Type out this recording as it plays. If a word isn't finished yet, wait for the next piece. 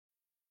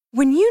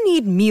When you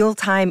need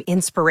mealtime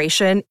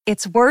inspiration,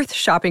 it's worth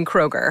shopping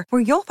Kroger,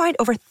 where you'll find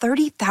over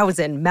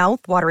 30,000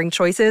 mouth-watering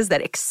choices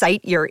that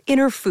excite your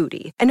inner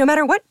foodie. And no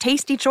matter what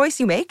tasty choice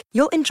you make,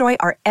 you'll enjoy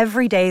our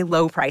everyday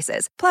low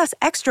prices, plus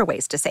extra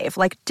ways to save,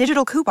 like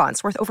digital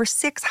coupons worth over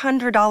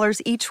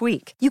 $600 each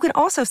week. You can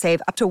also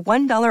save up to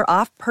 $1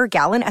 off per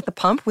gallon at the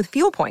pump with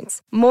fuel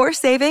points. More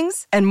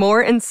savings and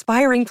more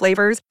inspiring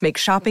flavors make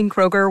shopping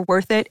Kroger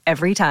worth it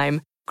every time.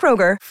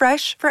 Kroger,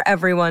 fresh for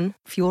everyone.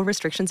 Fuel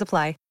restrictions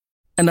apply.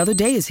 Another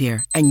day is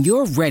here, and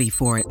you're ready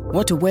for it.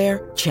 What to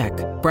wear? Check.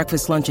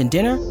 Breakfast, lunch, and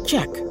dinner?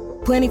 Check.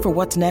 Planning for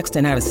what's next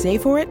and how to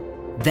save for it?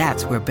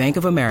 That's where Bank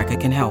of America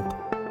can help.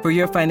 For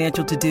your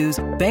financial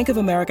to-dos, Bank of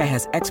America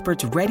has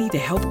experts ready to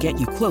help get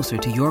you closer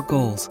to your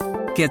goals.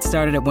 Get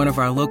started at one of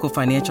our local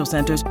financial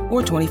centers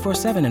or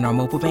 24/7 in our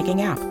mobile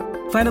banking app.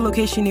 Find a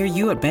location near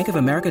you at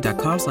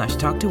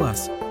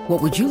bankofamerica.com/talktous.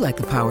 What would you like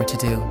the power to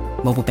do?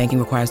 Mobile banking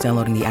requires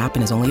downloading the app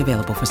and is only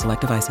available for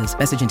select devices.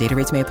 Message and data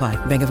rates may apply.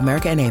 Bank of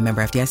America N.A.,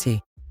 member FDIC.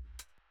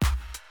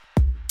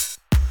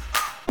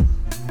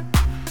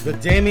 The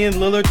Damian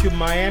Lillard to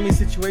Miami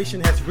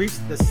situation has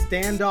reached the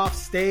standoff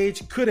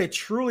stage. Could a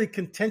truly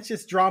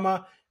contentious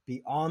drama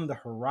be on the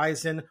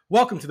horizon?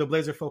 Welcome to the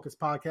Blazer Focus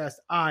podcast.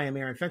 I am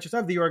Aaron Fentress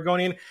of the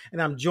Oregonian,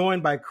 and I'm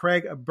joined by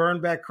Craig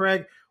Burnback.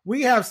 Craig,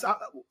 we have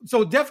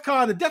the DEF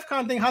CON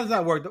thing. How does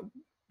that work?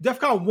 DEF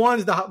CON 1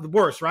 is the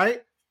worst,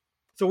 right?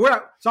 So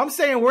I'm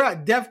saying we're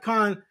at DEF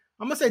CON.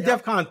 I'm gonna say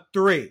DEF CON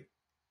 3.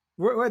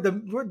 We're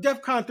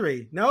DEF CON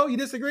 3. No, you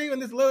disagree on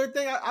this Lillard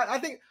thing? I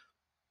think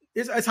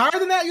it's higher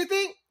than that. You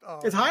think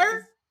it's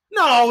higher?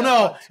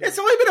 No. It's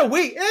only been a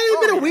week. It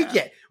ain't been a week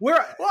yet.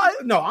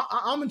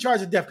 I'm in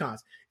charge of DEF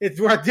CONs.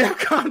 We're at DEF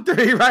CON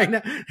 3 right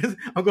now.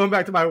 I'm going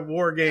back to my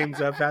War Games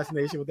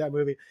fascination with that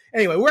movie.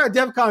 Anyway, we're at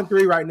DEF CON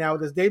 3 right now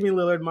with this Damian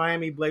Lillard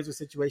Miami Blazers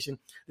situation.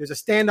 There's a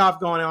standoff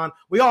going on.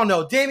 We all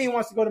know Damian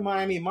wants to go to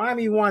Miami.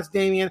 Miami wants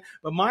Damian,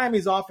 but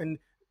Miami's offering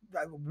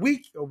a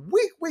weak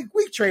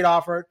trade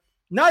offer.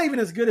 Not even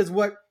as good as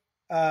what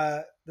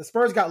the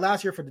Spurs got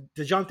last year for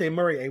DeJounte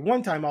Murray, a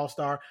one-time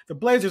All-Star. The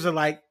Blazers are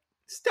like,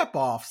 step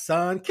off,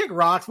 son. Kick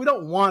rocks. We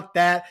don't want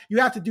that. You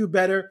have to do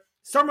better.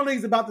 Summer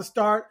League's about to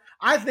start.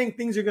 I think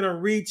things are going to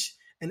reach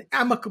an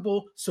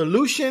amicable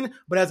solution.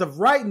 But as of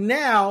right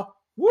now,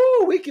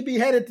 we could be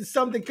headed to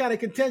something kind of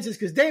contentious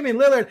because Damian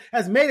Lillard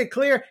has made it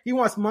clear he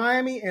wants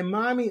Miami and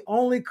Miami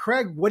only.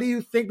 Craig, what do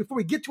you think? Before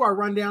we get to our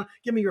rundown,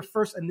 give me your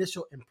first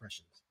initial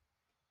impressions.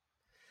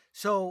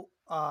 So,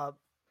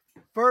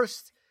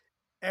 first,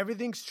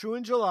 everything's true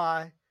in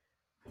July.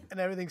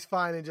 And everything's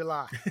fine in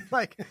July.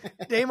 Like,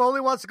 Dame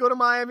only wants to go to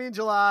Miami in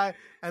July,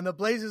 and the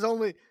Blazers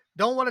only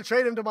don't want to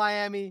trade him to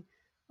Miami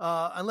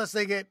unless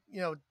they get,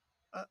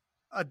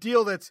 a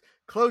deal that's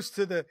close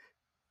to the,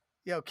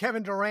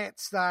 Kevin Durant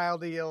style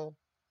deal.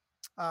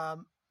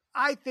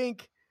 I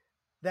think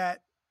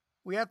that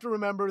we have to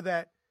remember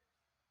that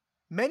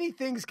many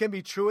things can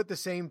be true at the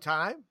same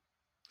time.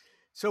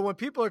 So when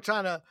people are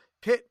trying to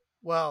pit,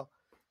 well,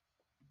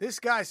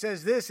 this guy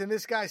says this and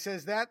this guy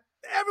says that,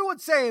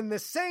 everyone's saying the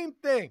same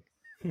thing.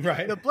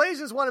 Right. The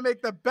Blazers want to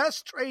make the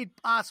best trade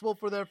possible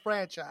for their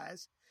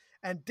franchise,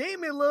 and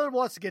Damian Lillard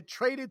wants to get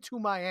traded to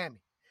Miami.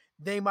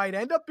 They might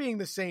end up being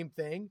the same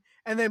thing,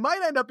 and they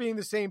might end up being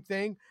the same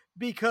thing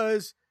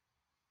because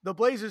the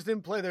Blazers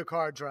didn't play their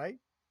cards right.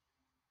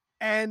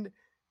 And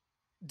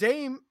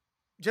Dame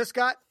just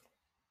got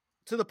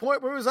to the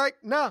point where it was like,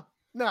 no,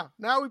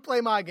 now we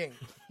play my game.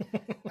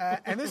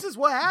 And this is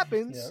what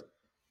happens. Yep.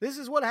 This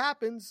is what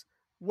happens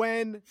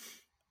when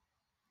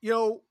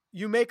you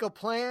make a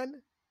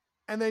plan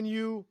and then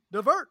you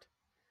divert.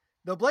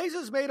 The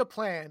Blazers made a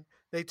plan.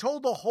 They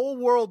told the whole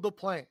world the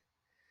plan.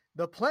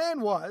 The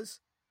plan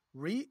was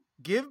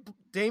give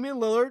Damian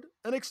Lillard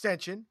an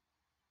extension,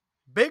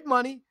 big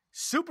money,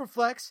 super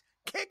flex,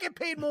 can't get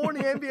paid more in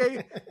the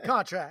NBA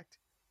contract.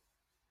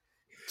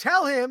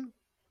 Tell him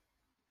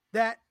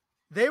that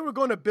they were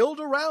going to build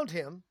around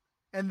him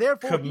and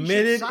therefore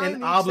committed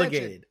and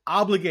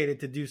obligated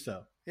to do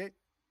so.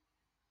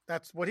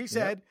 That's what he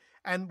said.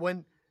 Yep.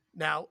 And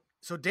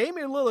so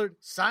Damian Lillard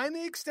signed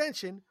the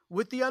extension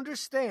with the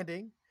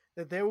understanding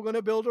that they were going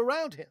to build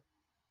around him.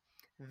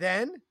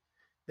 Then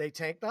they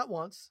tanked not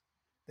once.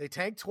 They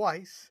tanked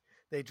twice.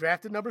 They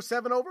drafted number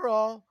 7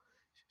 overall,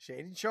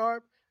 Shaedon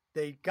Sharpe.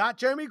 They got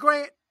Jeremy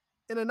Grant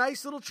in a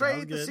nice little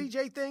trade. The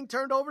CJ thing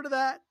turned over to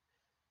that.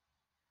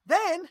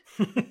 Then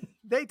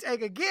they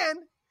take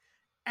again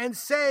and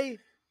say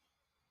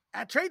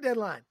at trade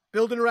deadline,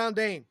 building around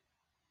Dame.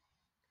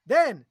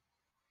 Then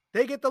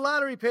they get the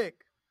lottery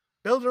pick,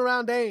 building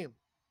around Dame.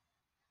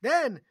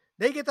 Then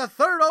they get the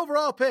 3rd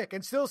overall pick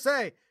and still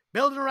say,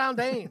 building around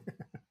Dame.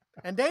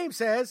 And Dame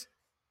says,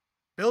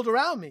 build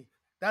around me.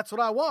 That's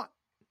what I want.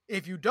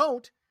 If you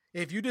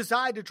if you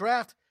decide to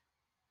draft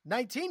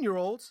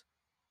 19-year-olds,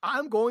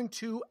 I'm going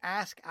to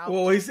ask out.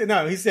 Well, he said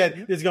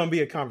there's going to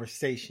be a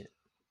conversation.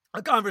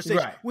 A conversation.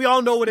 Right. We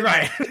all know what it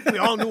meant. We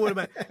all knew what it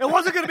meant. It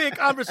wasn't going to be a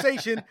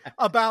conversation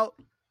about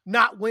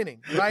not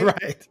winning, right?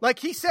 Right. Like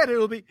he said,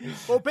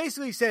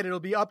 basically he said it'll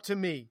be up to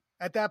me.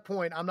 At that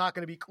point, I'm not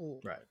going to be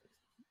cool. Right.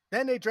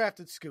 Then they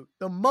drafted Scoot.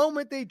 The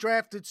moment they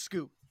drafted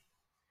Scoot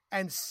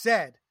and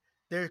said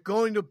they're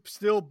going to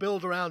still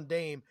build around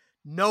Dame,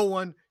 no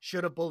one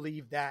should have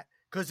believed that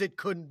because it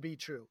couldn't be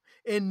true.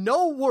 In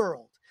no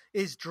world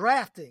is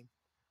drafting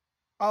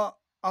a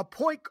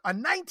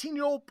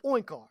 19-year-old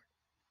point guard.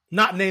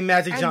 Not named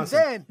Magic Johnson.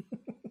 And then,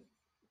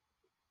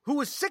 who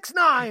was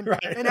 6'9" right.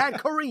 and had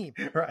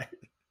Kareem. Right.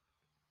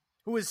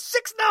 Who was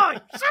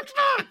 6'9",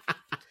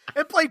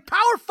 and played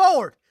power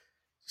forward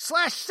 /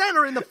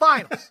 center in the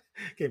finals.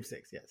 Game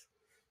 6, yes.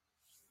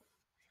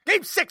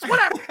 Game 6,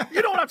 whatever.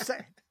 You know what I'm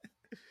saying.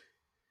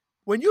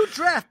 When you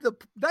draft the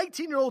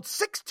 19-year-old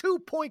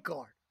 6'2" point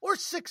guard, or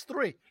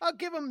 6'3", I'll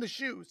give him the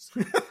shoes.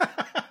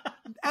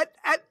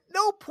 At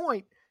no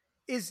point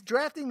is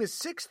drafting the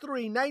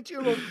 6'3",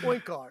 19-year-old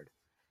point guard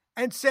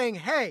and saying,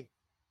 hey,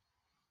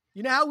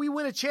 you know how we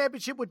win a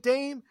championship with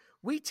Dame?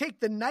 We take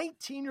the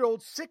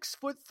 19-year-old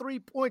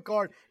 6'3" point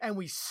guard and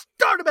we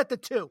start him at the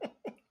 2.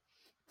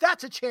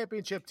 That's a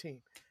championship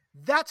team.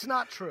 That's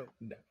not true.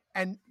 No.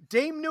 And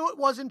Dame knew it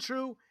wasn't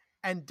true.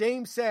 And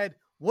Dame said,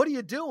 what are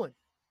you doing?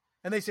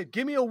 And they said,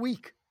 give me a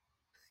week.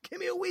 Give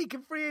me a week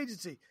in free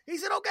agency. He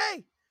said,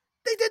 okay.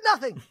 They did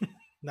nothing.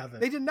 Nothing.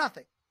 They did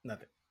nothing.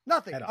 Nothing.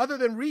 Other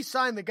than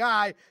re-sign the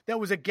guy that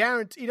was a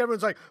guaranteed.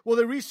 Everyone's like, well,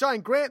 they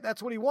re-signed Grant.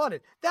 That's what he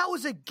wanted. That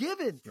was a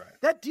given. Right.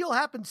 That deal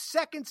happened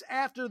seconds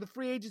after the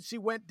free agency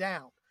went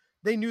down.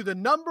 They knew the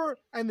number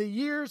and the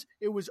years.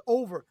 It was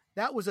over.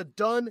 That was a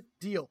done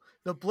deal.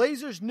 The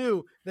Blazers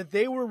knew that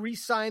they were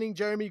re-signing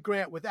Jeremy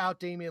Grant without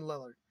Damian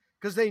Lillard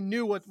because they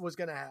knew what was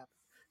going to happen.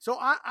 So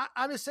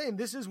I'm just saying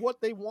this is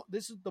what they want.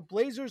 This is the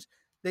Blazers.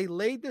 They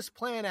laid this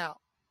plan out.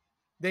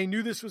 They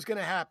knew this was going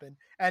to happen.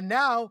 And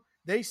now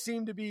they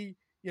seem to be,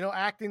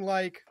 acting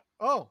like,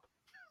 oh,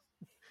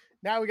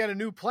 now we got a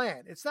new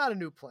plan. It's not a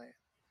new plan.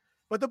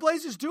 But the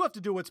Blazers do have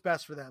to do what's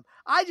best for them.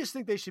 I just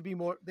think they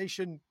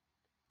shouldn't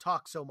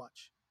talk so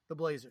much, the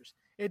Blazers.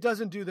 It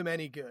doesn't do them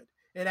any good.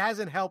 It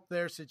hasn't helped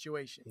their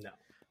situation. No.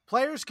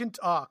 Players can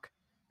talk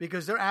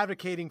because they're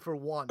advocating for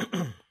one.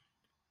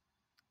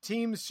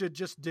 Teams should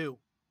just do.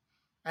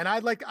 And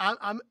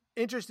I'm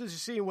interested to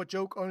see what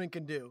Joe Cronin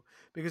can do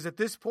because at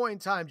this point in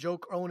time, Joe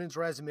Cronin's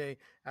resume,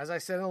 as I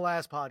said in the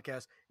last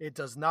podcast, it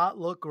does not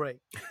look great.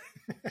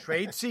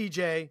 Trade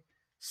CJ,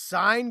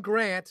 sign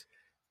Grant.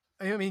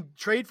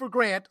 Trade for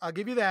Grant. I'll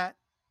give you that.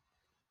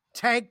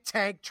 Tank,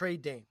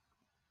 trade Dame.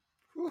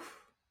 Whew.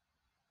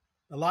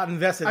 A lot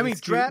invested in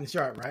Scoot and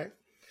Sharp, right?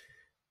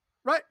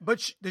 Right,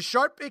 but the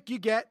Sharp pick you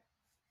get,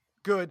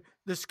 good.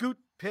 The Scoot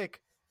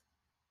pick,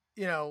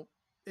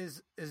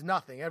 is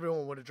nothing.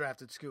 Everyone would have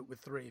drafted Scoot with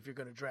 3 if you're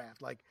going to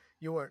draft. Like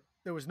you weren't.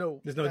 There's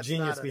no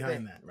genius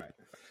behind that, right?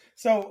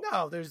 So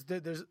no, there's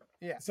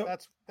yeah. So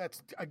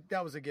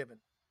that was a given.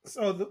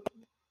 So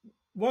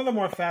one of the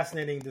more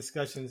fascinating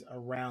discussions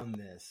around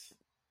this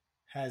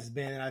has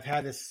been, and I've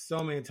had this so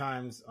many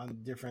times on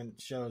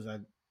different shows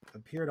I've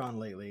appeared on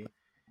lately,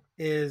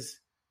 is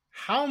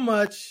how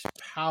much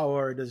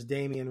power does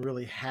Damian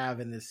really have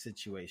in this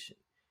situation?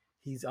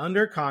 He's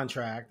under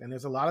contract, and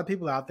there's a lot of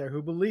people out there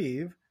who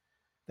believe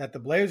that the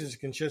Blazers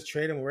can just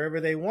trade him wherever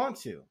they want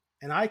to.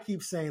 And I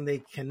keep saying they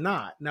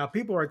cannot. Now,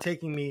 people are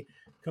taking me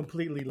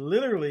completely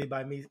literally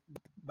by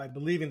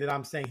believing that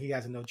I'm saying he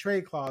has a no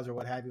trade clause or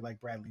what have you,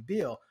 like Bradley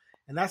Beal.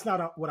 And that's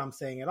not what I'm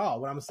saying at all.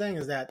 What I'm saying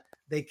is that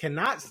they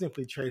cannot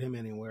simply trade him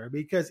anywhere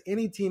because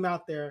any team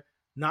out there,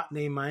 not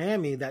named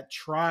Miami, that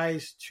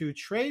tries to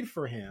trade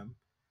for him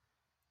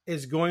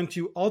is going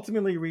to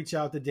ultimately reach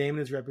out to Dame and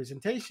his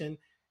representation.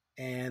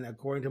 And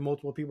according to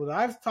multiple people that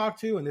I've talked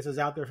to, and this is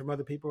out there from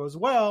other people as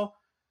well,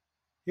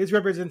 his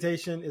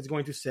representation is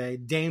going to say,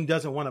 Dame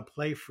doesn't want to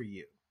play for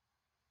you.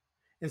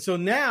 And so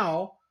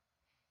now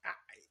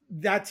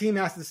that team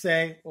has to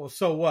say, well,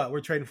 so what?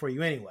 We're trading for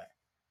you anyway.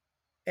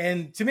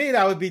 And to me,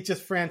 that would be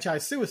just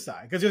franchise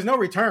suicide because there's no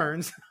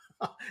returns.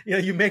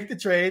 You make the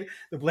trade,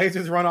 the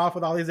Blazers run off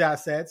with all these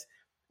assets,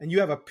 and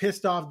you have a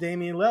pissed off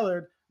Damian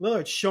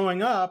Lillard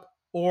showing up,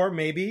 or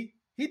maybe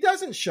he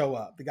doesn't show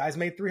up. The guy's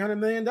made $300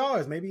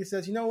 million. Maybe he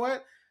says, you know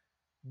what?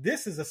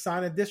 This is a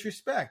sign of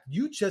disrespect.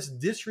 You just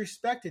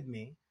disrespected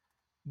me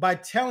by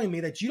telling me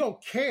that you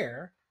don't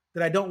care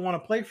that I don't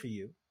want to play for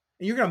you.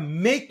 And you're going to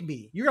make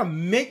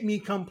me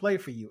come play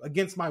for you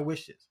against my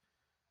wishes.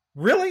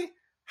 Really?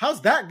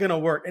 How's that going to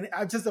work? And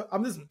I'm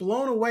just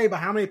blown away by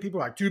how many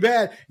people are like, too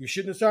bad, you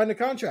shouldn't have signed the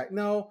contract.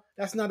 No,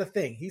 that's not a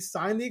thing. He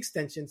signed the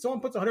extension. Someone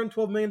puts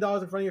 $112 million in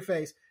front of your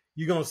face,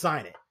 you're going to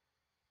sign it.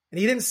 And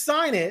he didn't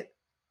sign it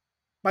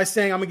by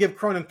saying, I'm going to give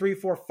Cronin 3,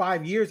 4,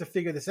 5 years to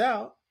figure this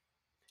out.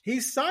 He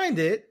signed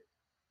it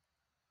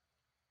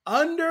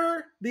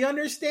under the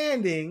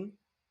understanding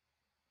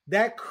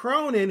that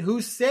Cronin,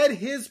 who said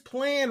his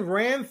plan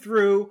ran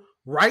through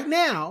right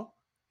now,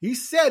 he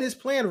said his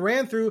plan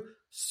ran through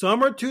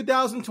summer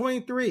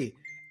 2023.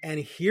 And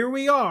here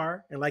we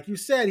are. And like you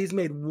said, he's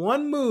made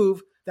one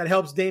move that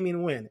helps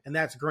Damian win, and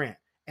that's Grant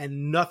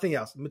and nothing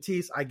else.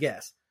 Matisse, I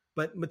guess.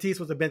 But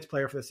Matisse was a bench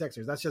player for the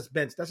Sixers. That's just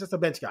a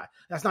bench guy.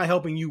 That's not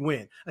helping you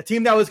win. A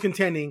team that was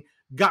contending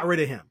got rid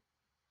of him.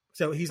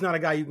 So he's not a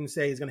guy you can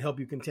say is going to help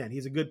you contend.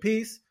 He's a good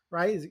piece,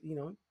 right? He's,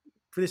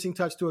 finishing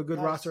touch to a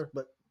good roster,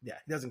 but yeah,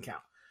 he doesn't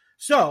count.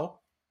 So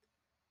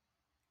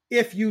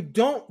if you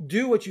don't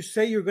do what you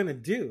say you're going to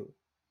do,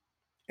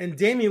 and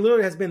Damian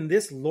Lillard has been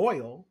this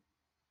loyal,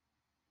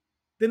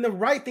 then the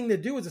right thing to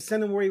do is to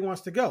send him where he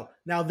wants to go.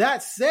 Now,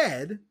 that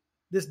said,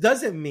 this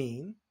doesn't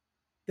mean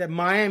that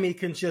Miami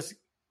can just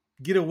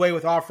get away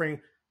with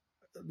offering.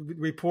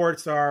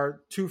 Reports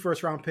are 2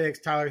 first-round picks,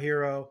 Tyler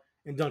Hero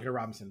and Duncan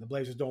Robinson. The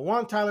Blazers don't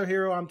want Tyler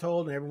Hero, I'm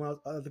told, and everyone else,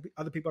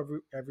 other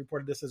people have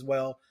reported this as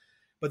well.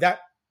 But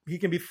that he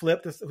can be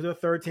flipped to the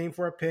third team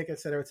for a pick, et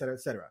cetera, et cetera, et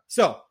cetera.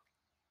 So,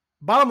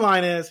 bottom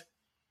line is,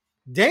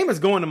 Dame is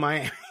going to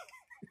Miami,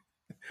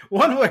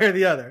 one way or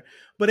the other.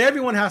 But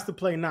everyone has to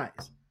play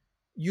nice.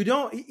 You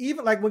don't,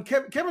 even like when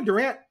Kevin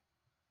Durant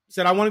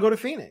said, I want to go to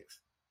Phoenix,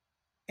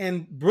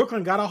 and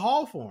Brooklyn got a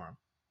haul for him.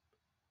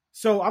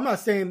 So I'm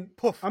not saying,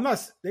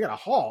 they got a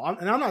haul.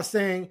 And I'm not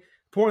saying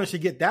Portland should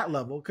get that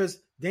level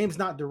because Dame's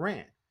not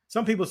Durant.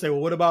 Some people say,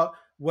 well, what about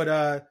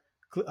what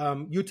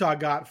Utah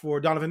got for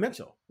Donovan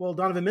Mitchell? Well,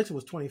 Donovan Mitchell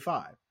was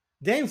 25.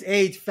 Dame's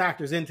age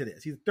factors into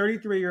this. He's a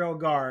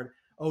 33-year-old guard,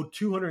 owed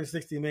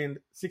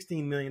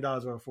 $16 million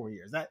over 4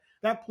 years.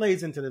 That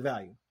plays into the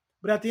value.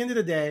 But at the end of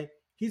the day,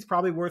 he's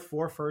probably worth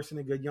 4 firsts and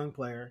a good young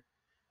player.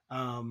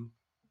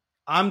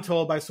 I'm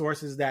told by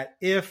sources that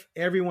if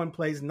everyone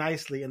plays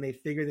nicely and they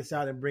figure this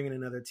out and bring in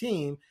another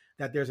team,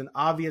 that there's an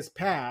obvious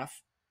path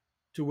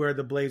to where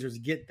the Blazers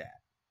get that.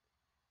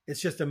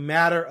 It's just a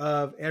matter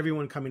of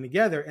everyone coming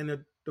together. And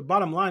the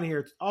bottom line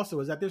here also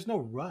is that there's no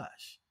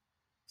rush.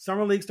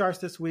 Summer League starts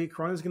this week.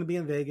 Corona's going to be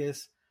in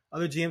Vegas.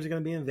 Other GMs are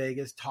going to be in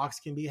Vegas. Talks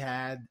can be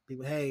had.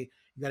 People, hey,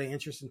 you got an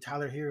interest in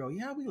Tyler Hero?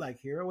 Yeah, we like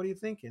Hero. What are you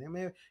thinking? I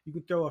mean, you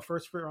can throw a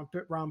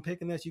first-round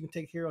pick in this. You can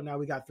take Hero. Now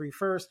we got 3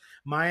 firsts.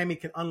 Miami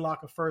can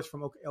unlock a first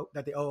from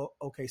that they owe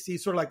OKC.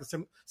 Sort of like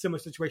the similar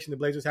situation the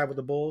Blazers have with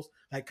the Bulls.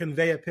 Like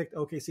convey a pick to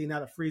OKC now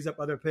to freeze up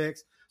other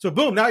picks. So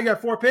boom, now you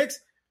got 4 picks,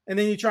 and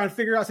then you try and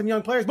figure out some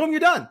young players. Boom, you're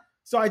done.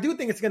 So I do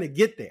think it's going to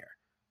get there.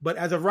 But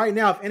as of right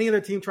now, if any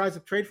other team tries to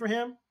trade for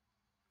him,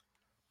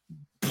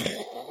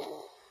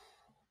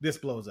 this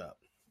blows up.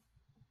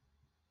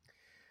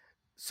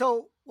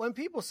 So when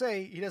people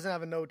say he doesn't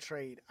have a no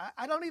trade,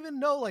 I don't even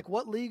know, like,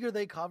 what league are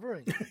they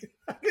covering?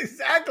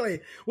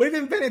 Exactly. What have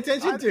you been paying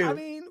attention to? I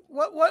mean,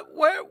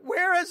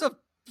 where has a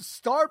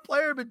star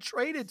player been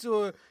traded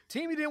to a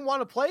team he didn't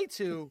want to play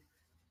to?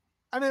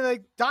 I mean,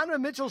 like,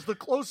 Donovan Mitchell's the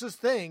closest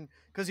thing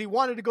because he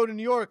wanted to go to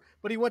New York,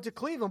 but he went to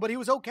Cleveland, but he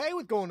was okay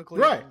with going to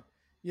Cleveland.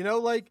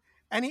 Right.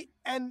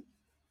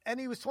 And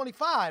he was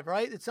 25,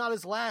 right? It's not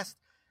his last.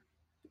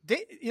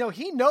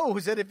 He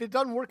knows that if it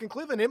doesn't work in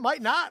Cleveland, it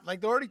might not.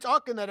 Like, they're already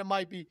talking that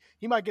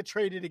he might get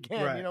traded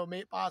again,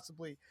 right.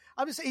 Possibly.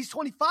 I'm just saying he's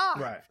 25.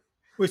 Right.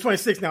 Well, he's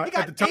 26 now.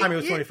 At the time, he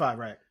was 25,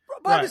 right?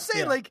 But right. I'm just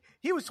saying, like,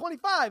 he was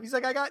 25. He's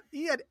like,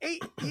 he had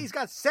 8. He's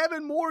got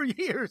 7 more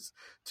years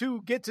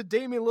to get to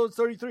Damian Lillard's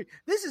 33.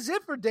 This is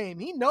it for Dame.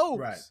 He knows.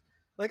 Right.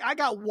 Like, I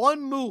got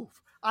one move.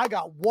 I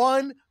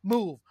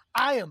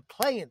am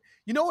playing.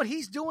 You know what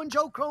he's doing,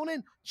 Joe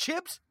Cronin?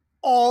 Chips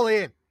all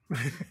in.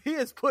 He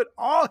has put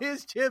all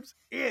his chips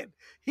in.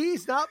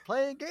 He's not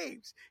playing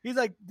games. He's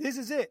like, this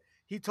is it.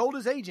 He told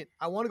his agent,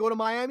 I want to go to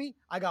Miami.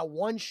 I got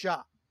one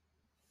shot.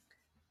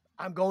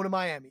 I'm going to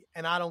Miami,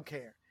 and I don't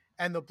care.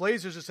 And the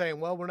Blazers are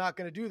saying, well, we're not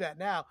going to do that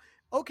now.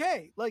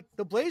 Okay, like,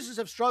 the Blazers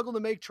have struggled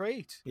to make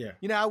trades. Yeah.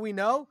 You know how we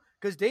know?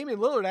 Because Damian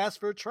Lillard asked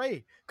for a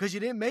trade because you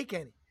didn't make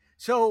any.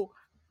 So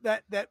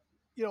that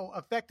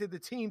affected the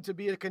team to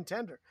be a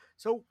contender.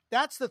 So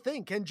that's the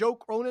thing. Can Joe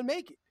Cronin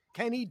make it?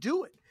 Can he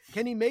do it?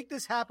 Can he make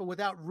this happen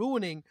without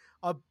ruining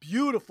a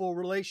beautiful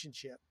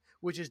relationship,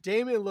 which is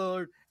Damian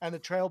Lillard and the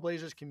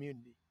Trailblazers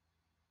community?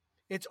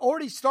 It's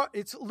already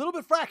it's a little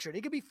bit fractured.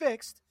 It can be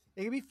fixed.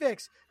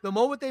 The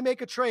moment they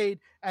make a trade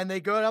and they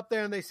go up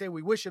there and they say,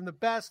 we wish him the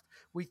best.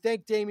 We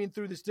thank Damian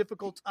through this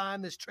difficult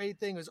time. This trade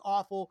thing is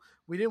awful.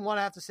 We didn't want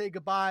to have to say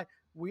goodbye.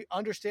 We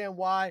understand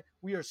why.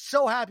 We are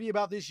so happy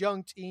about this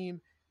young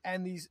team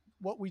and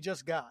what we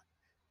just got.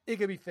 It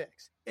can be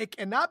fixed. It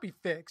cannot be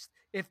fixed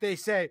if they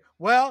say,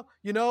 well,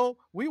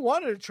 we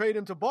wanted to trade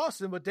him to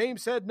Boston, but Dame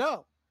said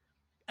no,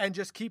 and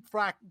just keep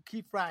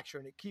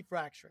fracturing it.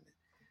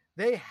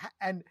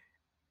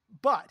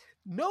 But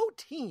no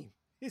team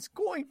is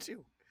going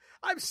to.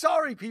 I'm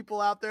sorry, people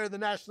out there in the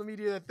national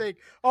media that think,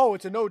 oh,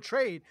 it's a no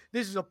trade.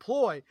 This is a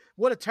ploy.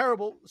 What a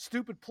terrible,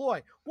 stupid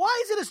ploy.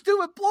 Why is it a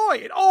stupid ploy?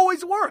 It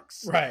always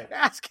works. Right.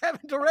 Ask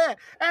Kevin Durant.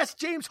 Ask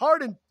James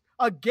Harden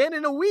again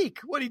in a week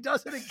when he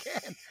does it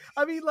again.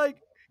 I mean,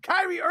 like,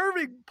 Kyrie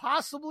Irving,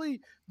 possibly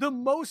the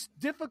most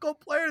difficult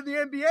player in the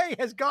NBA,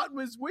 has gotten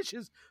his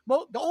wishes.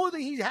 The only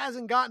thing he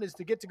hasn't gotten is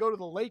to get to go to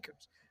the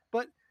Lakers.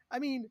 But, I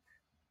mean,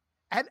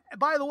 and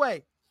by the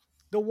way,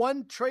 the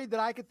one trade that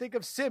I could think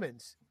of,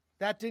 Simmons,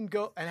 that didn't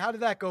go. And how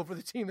did that go for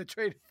the team that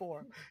traded for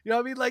him? You know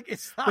what I mean? Like,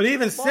 it's not. But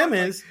even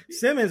Simmons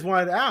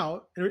wanted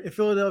out. In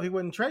Philadelphia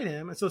wouldn't trade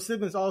him. And so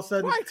Simmons all of a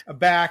sudden a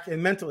back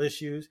and mental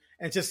issues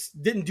and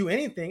just didn't do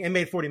anything and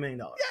made $40 million.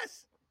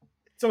 Yes.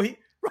 So he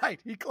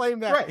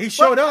claimed that. Right. He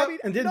showed up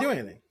and didn't do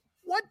anything.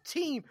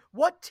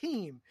 what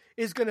team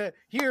is going to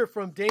hear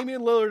from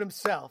Damian Lillard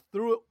himself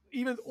through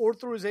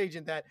his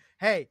agent that,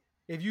 hey,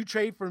 if you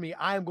trade for me,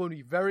 I am going to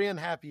be very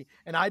unhappy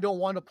and I don't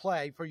want to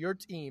play for your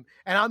team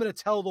and I'm going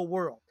to tell the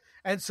world.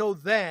 And so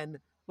then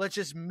let's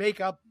just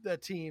make up the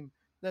team.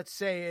 Let's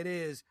say it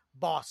is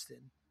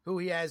Boston, who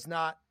he has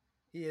not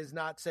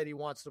said he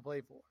wants to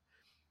play for.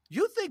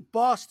 You think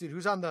Boston,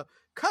 who's on the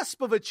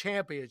cusp of a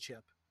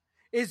championship,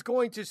 is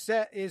going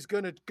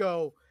to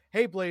go,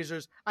 hey,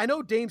 Blazers, I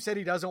know Dame said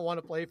he doesn't want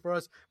to play for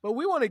us, but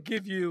we want to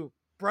give you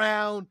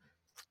Brown,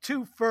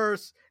 2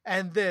 firsts,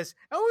 and this,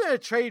 and we're going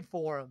to trade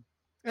for him.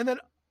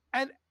 And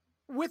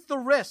with the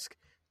risk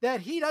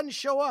that he doesn't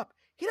show up,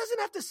 he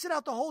doesn't have to sit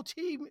out the whole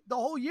team, the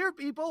whole year,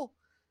 people.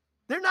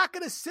 They're not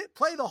going to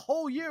play the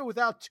whole year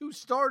without 2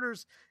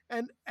 starters,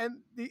 and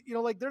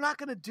they're not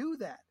going to do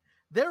that.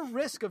 Their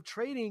risk of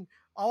trading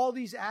all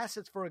these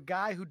assets for a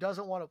guy who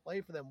doesn't want to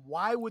play for them,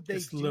 why would they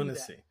do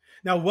lunacy. That?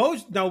 Now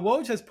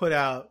Woj has put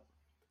out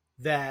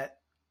that,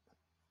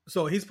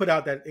 so he's put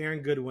out that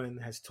Aaron Goodwin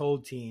has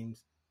told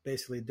teams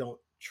basically don't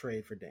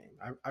trade for Dame.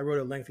 I wrote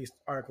a lengthy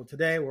article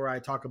today where I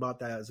talk about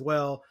that as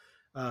well,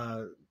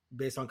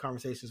 based on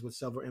conversations with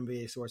several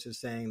NBA sources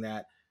saying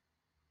that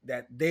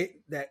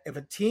if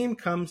a team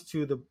comes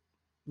to the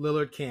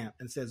Lillard camp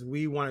and says,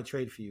 we want to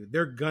trade for you,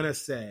 they're going to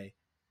say,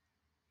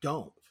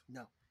 don't.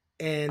 No.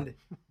 And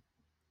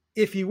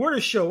if he were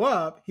to show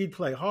up, he'd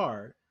play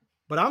hard.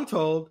 But I'm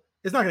told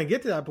it's not going to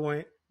get to that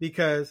point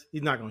because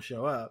he's not going to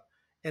show up.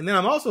 And then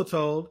I'm also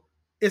told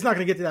it's not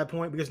going to get to that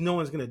point because no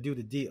one's going to do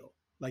the deal,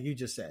 like you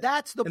just said.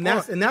 That's the point.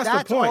 That's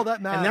the point. All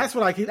that matters. And that's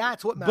what I keep.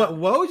 That's what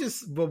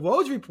matters. But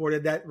Woj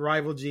reported that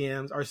rival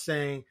GMs are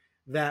saying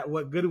that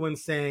what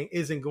Goodwin's saying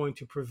isn't going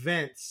to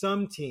prevent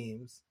some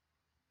teams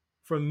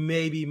from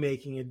maybe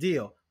making a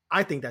deal.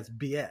 I think that's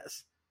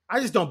BS. I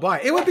just don't buy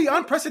it. It would be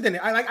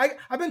unprecedented.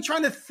 I've been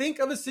trying to think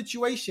of a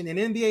situation in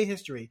NBA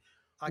history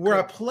where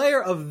a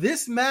player of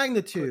this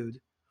magnitude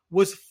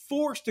was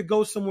forced to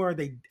go somewhere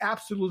they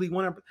absolutely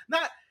want to.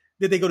 Not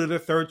did they go to their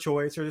 3rd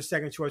choice or their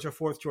 2nd choice or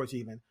 4th choice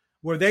even,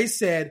 where they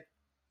said,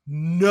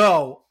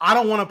 no, I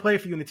don't want to play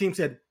for you. And the team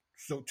said,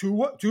 so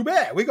too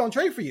bad. We're going to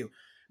trade for you.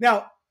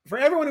 Now, for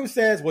everyone who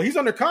says, well, he's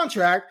under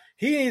contract,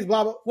 he needs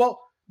blah, blah. Well,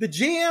 the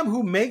GM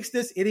who makes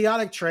this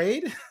idiotic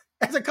trade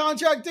has a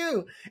contract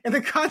too. And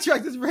the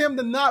contract is for him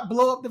to not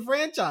blow up the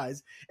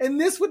franchise. And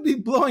this would be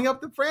blowing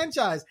up the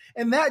franchise.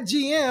 And that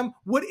GM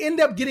would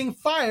end up getting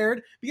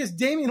fired because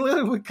Damian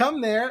Lillard would come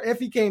there if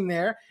he came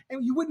there,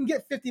 and you wouldn't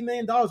get $50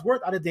 million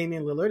worth out of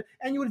Damian Lillard,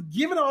 and you would have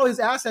given all his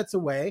assets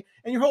away.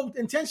 And your whole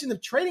intention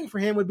of trading for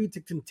him would be to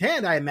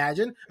contend, I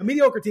imagine. A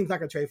mediocre team's not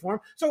going to trade for him.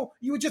 So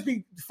you would just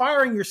be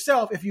firing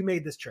yourself if you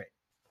made this trade.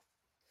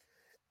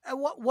 And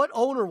what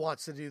owner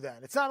wants to do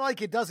that? It's not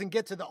like it doesn't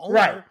get to the owner.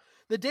 Right.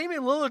 The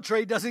Damian Lillard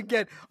trade doesn't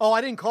get,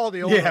 I didn't call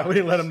the owner. Yeah, we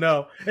didn't let him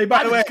know. Hey,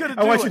 by the way,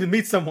 I want you to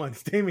meet someone.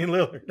 It's Damian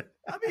Lillard.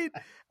 I mean,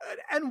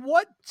 and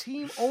what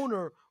team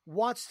owner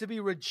wants to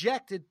be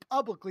rejected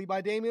publicly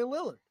by Damian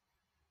Lillard?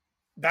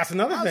 That's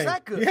another thing. How's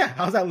that good? Yeah,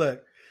 how's that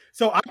look?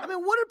 So I mean,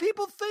 what are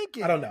people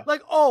thinking? I don't know.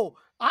 Like,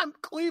 I'm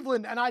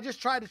Cleveland, and I just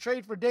tried to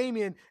trade for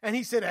Damian, and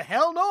he said,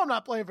 hell no, I'm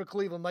not playing for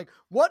Cleveland. Like,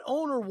 what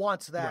owner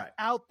wants that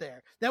out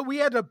there? That we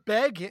had to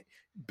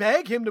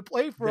beg him to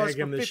play for us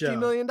for $50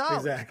 million.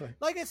 Exactly.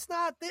 Like, it's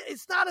not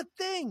a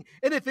thing.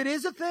 And if it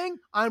is a thing,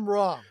 I'm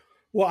wrong.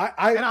 Well,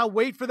 and I'll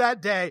wait for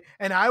that day,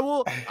 and I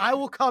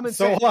will come and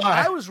say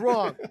I was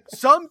wrong.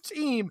 Some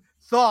team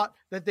thought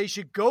that they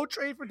should go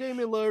trade for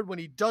Damian Lillard when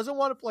he doesn't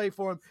want to play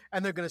for him,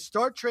 and they're going to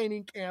start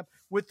training camp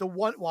with the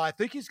one. Well, I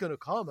think he's going to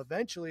come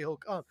eventually. He'll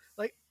come.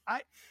 Like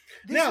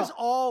this is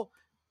all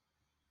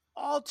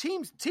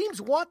teams.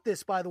 Teams want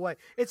this. By the way,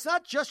 it's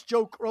not just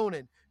Joe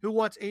Cronin who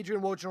wants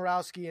Adrian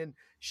Wojnarowski and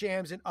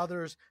Shams and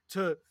others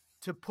to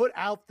put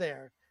out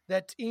there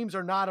that teams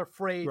are not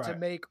afraid to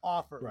make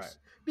offers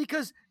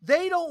because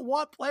they don't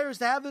want players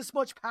to have this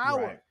much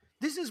power. Right.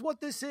 This is what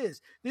this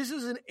is. This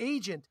is an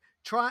agent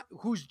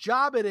whose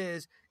job it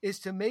is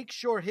to make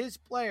sure his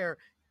player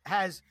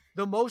has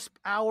the most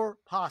power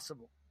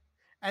possible.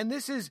 And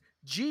this is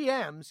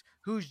GMs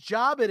whose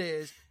job it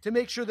is to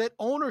make sure that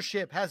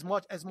ownership has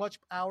as much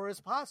power as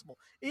possible.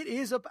 It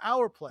is a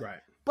power play. Right.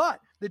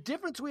 But the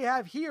difference we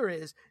have here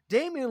is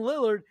Damian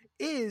Lillard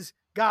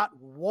got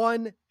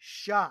one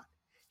shot.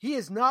 He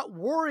is not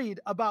worried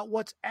about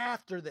what's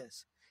after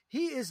this.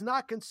 He is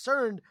not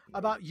concerned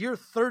about year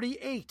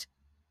 38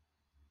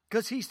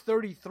 because he's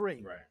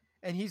 33. Right.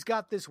 And he's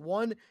got this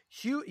one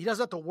huge, he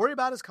doesn't have to worry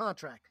about his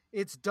contract.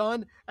 It's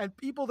done. And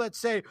people that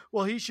say,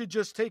 well, he should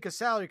just take a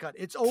salary cut.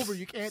 It's over.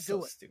 You can't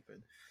do it.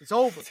 Stupid. It's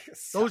over.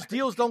 Those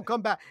deals don't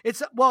come back.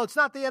 It's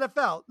not the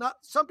NFL.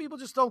 Some people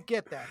just don't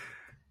get that.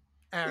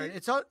 Aaron,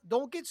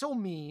 don't get so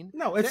mean.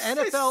 No, the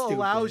NFL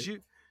allows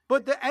you,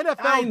 but the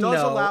NFL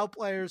does allow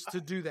players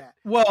to do that.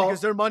 Well,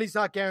 because their money's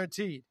not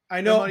guaranteed.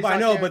 I know,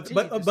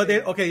 but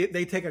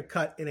they take a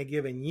cut in a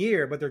given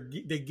year, but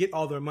they get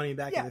all their money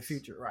back in the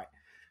future, right?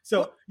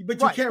 So,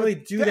 but you can't really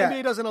do that. The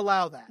NBA doesn't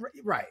allow that,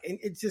 right? And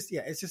it's just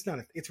not.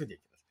 It's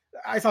ridiculous.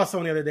 I saw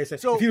someone the other day say,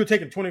 if you were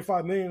taking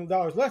 $25 million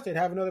less, they'd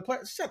have another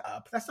player. Shut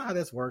up. That's not how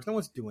this works. No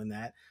one's doing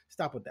that.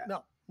 Stop with that.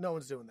 No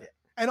one's doing that. Yeah.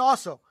 And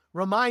also,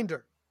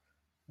 reminder,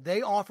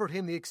 they offered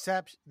him the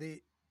extension,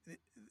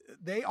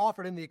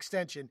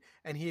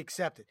 and he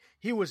accepted.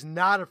 He was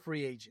not a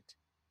free agent.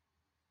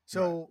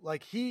 So,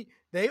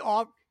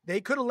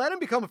 they could have let him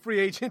become a free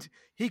agent.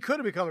 He could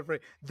have become a free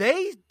agent.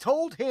 They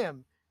told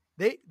him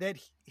that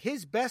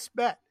his best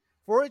bet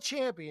for a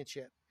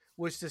championship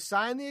was to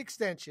sign the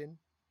extension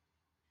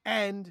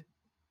and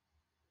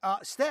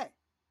stay.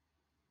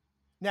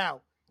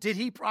 Now, did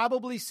they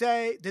probably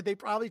try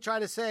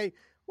to say,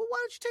 well, why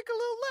don't you take a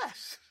little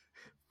less?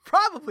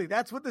 Probably.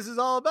 That's what this is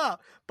all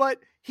about. But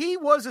he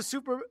was a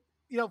super,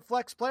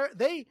 flex player.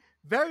 They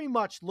very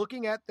much,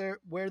 looking at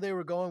where they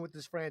were going with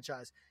this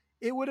franchise,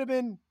 it would have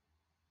been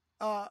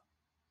a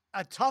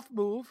tough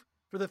move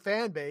for the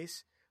fan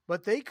base,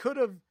 but they could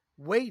have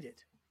waited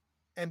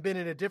and been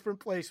in a different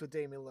place with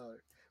Damian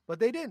Lillard. But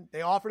they didn't.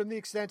 They offered him the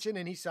extension,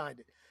 and he signed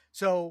it.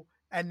 So,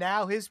 and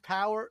now the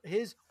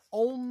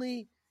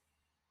only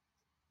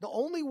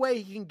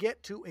way he can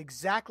get to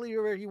exactly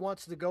where he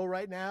wants to go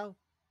right now,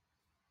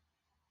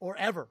 or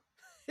ever,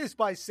 is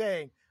by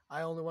saying,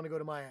 I only want to go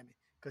to Miami.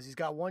 Because he's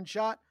got one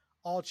shot,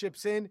 all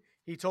chips in.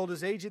 He told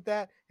his agent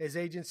that. His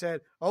agent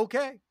said,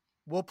 okay,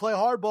 we'll play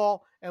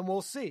hardball, and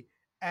we'll see.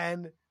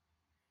 And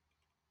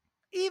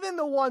even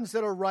the ones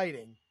that are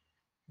writing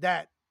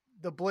that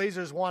the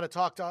Blazers want to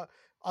talk to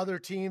other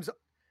teams,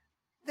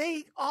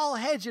 they all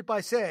hedge it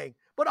by saying,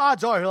 but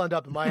odds are he'll end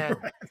up in Miami.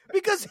 Right.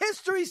 Because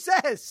history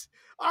says,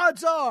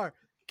 odds are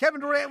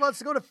Kevin Durant wants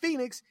to go to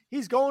Phoenix,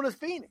 he's going to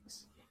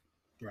Phoenix.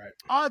 Right.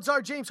 Odds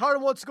are James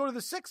Harden wants to go to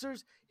the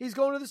Sixers, he's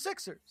going to the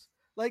Sixers.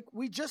 Like,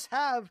 we just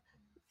have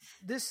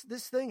this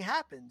thing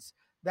happens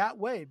that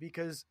way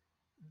because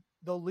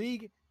the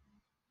league,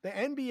 the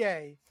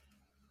NBA,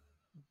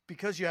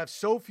 because you have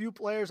so few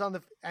players on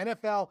the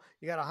NFL,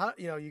 you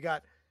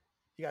got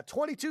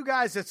 22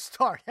 guys that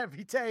start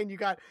every day, and you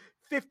got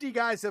 50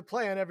 guys that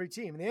play on every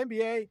team. In the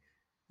NBA,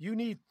 you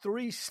need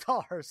 3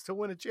 stars to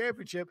win a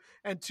championship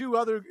and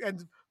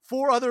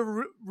 4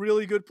 other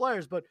really good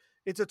players. But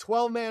it's a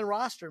 12-man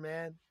roster,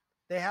 man.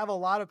 They have a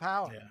lot of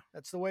power. Yeah.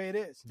 That's the way it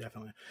is.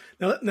 Definitely.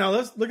 Now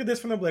let's look at this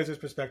from the Blazers'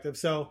 perspective.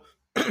 So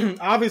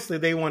obviously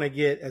they want to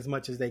get as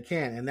much as they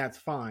can, and that's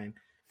fine.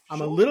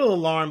 I'm a little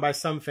alarmed by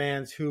some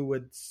fans who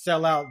would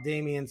sell out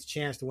Damian's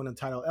chance to win a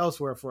title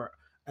elsewhere for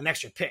an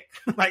extra pick.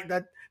 Like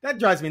that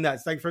drives me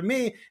nuts. Like, for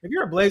me, if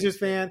you're a Blazers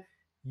fan,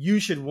 you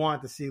should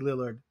want to see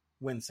Lillard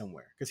win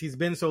somewhere because he's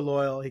been so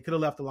loyal. He could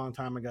have left a long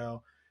time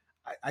ago.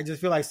 I just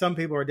feel like some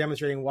people are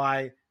demonstrating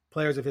why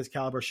players of his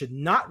caliber should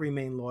not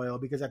remain loyal,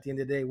 because at the end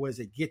of the day, what does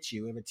it get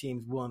you if a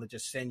team's willing to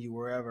just send you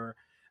wherever?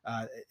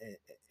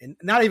 And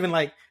not even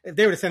like if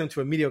they were to send him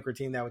to a mediocre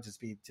team, that would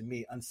just be, to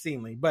me,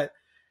 unseemly. But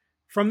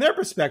from their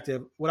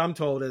perspective, what I'm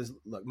told is,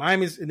 look,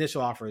 Miami's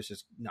initial offer is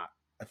just not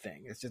a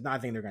thing. It's just not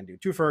a thing they're going to do.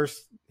 2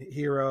 firsts,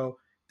 Hero,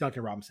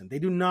 Duncan Robinson. They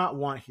do not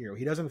want Hero.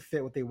 He doesn't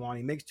fit what they want.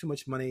 He makes too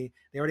much money.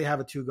 They already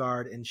have a 2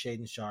 guard in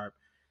Shaedon Sharpe.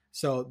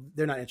 So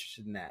they're not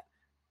interested in that.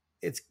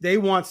 They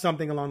want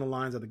something along the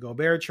lines of the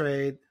Gobert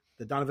trade,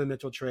 the Donovan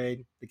Mitchell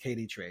trade, the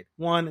KD trade.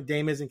 1,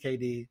 Dame isn't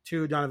KD.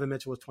 2, Donovan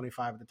Mitchell was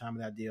 25 at the time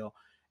of that deal.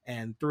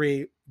 And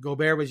 3,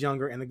 Gobert was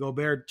younger, and the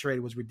Gobert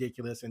trade was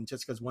ridiculous. And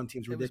just because one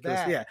team's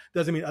ridiculous,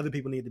 doesn't mean other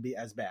people need to be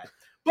as bad.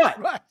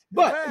 But,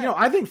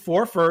 I think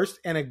 4 firsts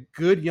and a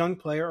good young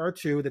player or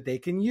 2 that they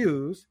can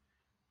use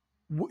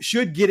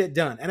should get it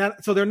done. And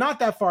so they're not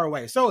that far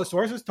away. So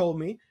sources told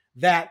me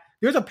that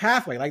there's a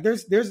pathway. Like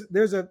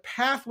there's a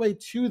pathway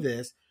to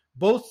this.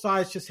 Both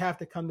sides just have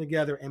to come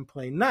together and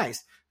play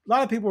nice. A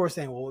lot of people were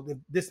saying, well,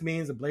 this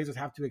means the Blazers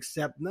have to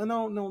accept.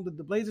 No,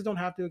 the Blazers don't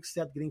have to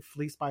accept getting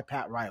fleeced by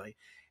Pat Riley.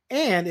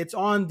 And it's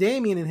on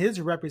Damian and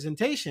his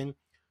representation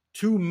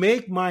to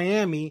make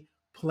Miami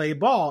play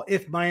ball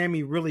if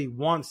Miami really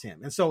wants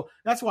him. And so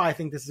that's why I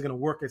think this is going to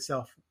work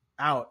itself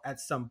out at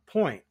some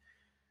point.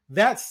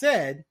 That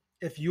said,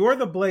 if you're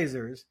the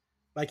Blazers,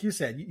 like you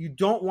said, you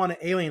don't want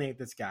to alienate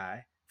this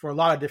guy for a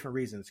lot of different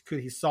reasons. Could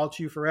he salt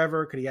you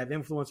forever? Could he have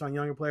influence on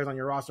younger players on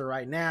your roster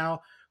right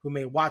now who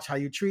may watch how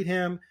you treat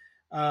him?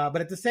 But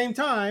at the same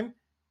time,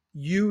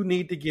 you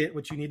need to get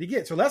what you need to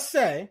get. So let's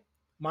say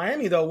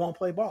Miami, though, won't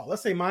play ball.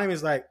 Let's say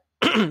Miami's like,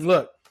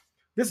 look,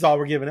 this is all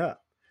we're giving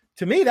up.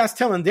 To me, that's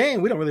telling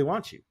Dame we don't really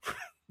want you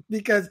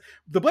because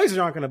the Blazers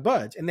aren't going to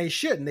budge, and they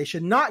shouldn't. They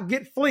should not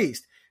get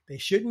fleeced. They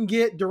shouldn't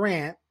get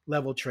Durant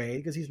level trade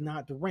because he's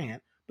not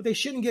Durant, but they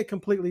shouldn't get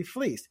completely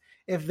fleeced.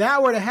 If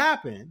that were to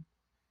happen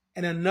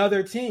and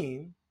another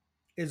team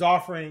is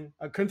offering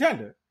a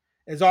contender,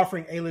 is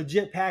offering a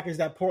legit package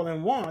that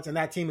Portland wants, and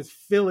that team is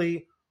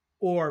Philly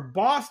or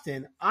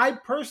Boston, I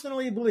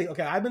personally believe,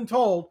 okay, I've been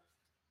told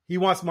he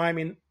wants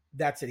Miami,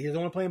 that's it. He doesn't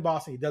want to play in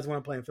Boston. He doesn't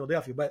want to play in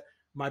Philadelphia. But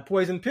my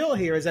poison pill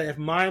here is that if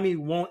Miami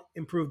won't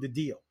improve the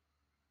deal,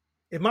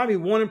 then,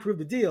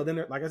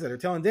 like I said, they're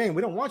telling Dame,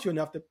 we don't want you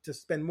enough to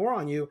spend more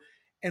on you,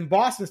 and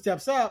Boston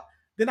steps up,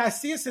 then I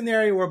see a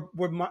scenario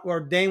where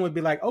Dame would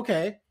be like,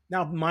 okay,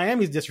 Now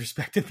Miami's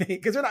disrespecting me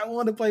because they're not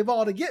willing to play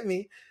ball to get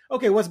me.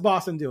 Okay, what's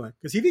Boston doing?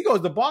 Because if he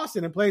goes to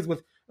Boston and plays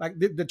with like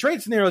the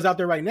trade scenarios out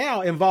there right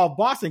now involve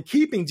Boston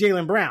keeping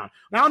Jaylen Brown.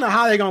 Now, I don't know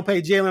how they're going to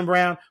pay Jaylen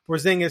Brown,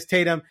 Porzingis,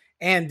 Tatum,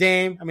 and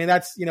Dame. I mean,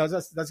 that's going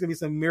to be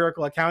some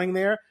miracle accounting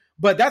there.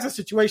 But that's a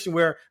situation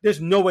where there's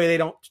no way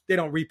they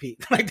don't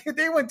repeat. Like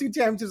they went 2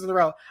 championships in a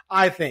row,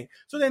 I think.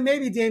 So then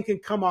maybe Dame can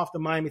come off the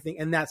Miami thing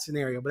in that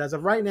scenario. But as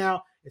of right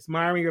now, it's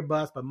Miami or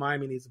bust, but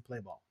Miami needs to play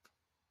ball.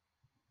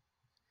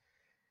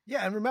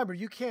 Yeah, and remember,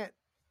 you can't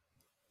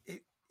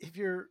if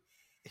you're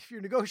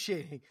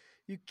negotiating,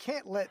 you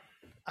can't let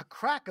a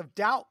crack of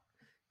doubt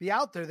be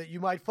out there that you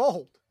might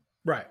fold.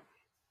 Right.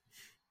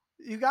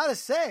 You got to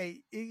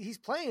say he's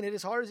playing it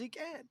as hard as he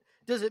can.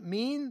 Does it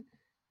mean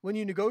when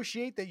you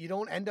negotiate that you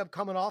don't end up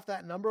coming off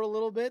that number a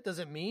little bit? Does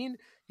it mean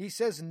he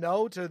says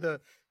no to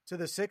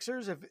the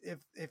Sixers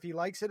if he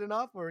likes it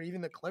enough, or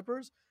even the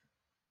Clippers?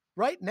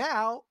 Right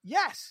now,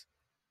 yes.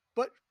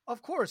 But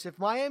of course, if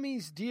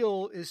Miami's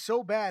deal is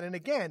so bad, and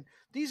again,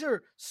 these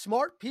are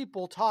smart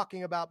people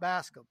talking about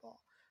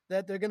basketball,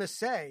 that they're going to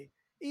say,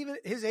 even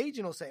his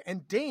agent will say,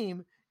 and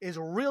Dame is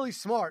really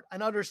smart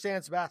and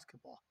understands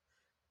basketball.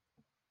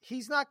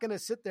 He's not going to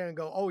sit there and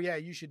go, oh yeah,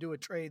 you should do a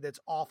trade that's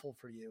awful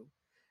for you.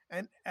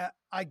 And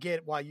I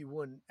get why you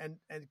wouldn't, and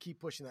keep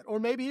pushing that. Or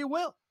maybe he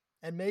will,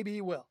 and maybe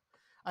he will.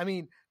 I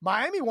mean,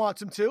 Miami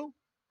wants him to.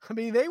 I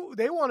mean,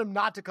 they want him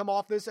not to come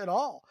off this at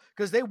all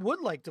because they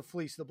would like to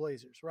fleece the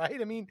Blazers, right?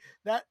 I mean,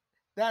 that's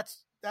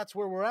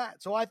where we're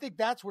at. So I think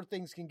that's where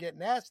things can get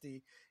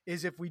nasty,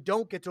 is if we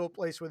don't get to a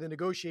place where the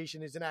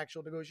negotiation is an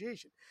actual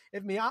negotiation.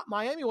 If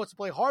Miami wants to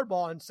play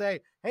hardball and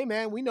say, hey,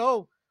 man, we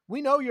know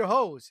you're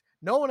hoes.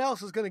 No one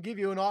else is going to give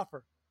you an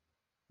offer.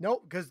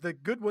 Nope, because the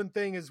Goodwin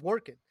thing is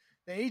working.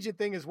 The agent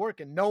thing is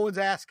working. No one's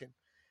asking.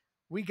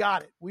 We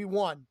got it. We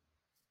won.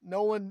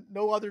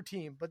 No other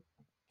team. But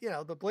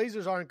the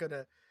Blazers aren't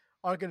gonna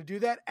do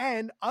that.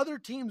 And other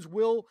teams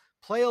will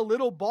play a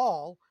little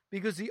ball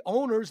because the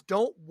owners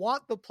don't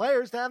want the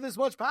players to have this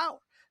much power.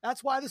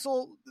 That's why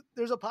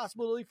there's a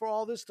possibility for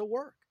all this to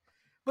work.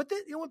 But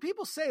when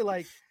people say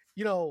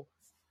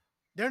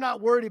they're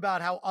not worried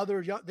about how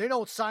they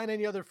don't sign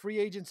any other free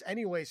agents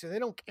anyway, so they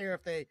don't care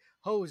if they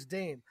hose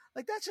Dame.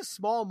 Like, that's just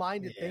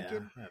small-minded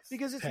thinking,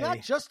 because it's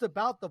not just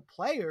about the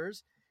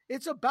players.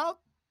 It's about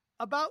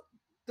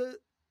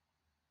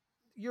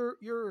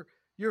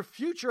your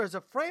future as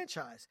a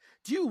franchise.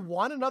 Do you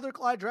want another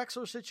Clyde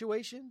Drexler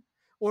situation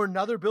or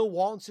another Bill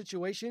Walton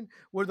situation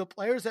where the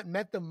players that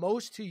meant the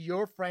most to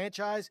your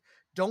franchise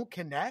don't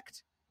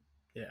connect?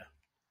 Yeah.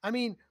 I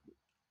mean,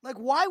 like,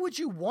 why would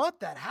you want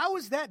that? How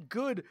is that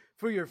good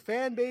for your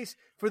fan base,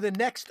 for the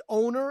next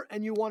owner,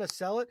 and you want to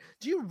sell it?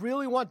 Do you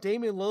really want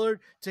Damian Lillard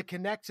to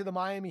connect to the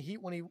Miami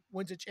Heat when he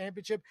wins a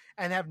championship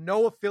and have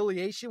no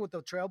affiliation with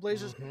the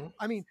Trailblazers? Mm-hmm.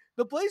 I mean,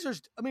 the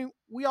Blazers,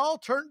 we all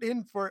turned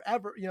in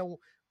forever.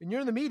 When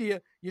you're in the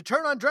media, you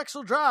turn on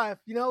Drexel Drive.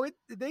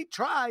 They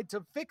tried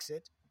to fix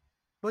it,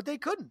 but they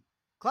couldn't.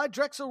 Clyde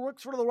Drexler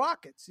works for the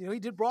Rockets. He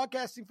did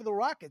broadcasting for the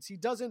Rockets. He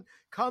doesn't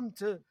come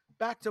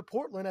back to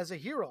Portland as a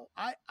hero.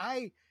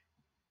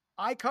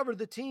 I covered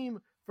the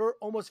team for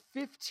almost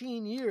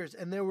 15 years,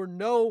 and there were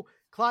no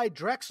Clyde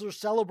Drexler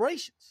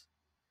celebrations.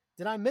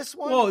 Did I miss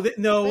one?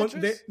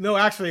 No,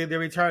 actually, they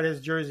retired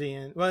his jersey,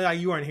 and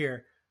you weren't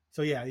here,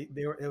 so yeah, it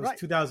was right.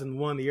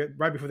 2001, the year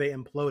right before they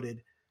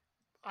imploded.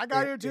 I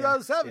got here in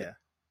 2007.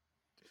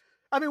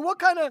 Yeah. What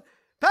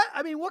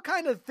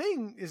kind of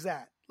thing is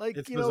that? Like,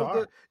 it's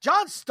bizarre.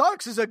 John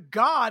Starks is a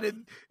god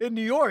in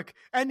New York,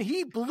 and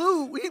he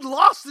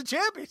lost the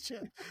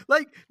championship.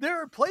 Like,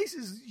 there are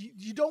places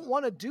you don't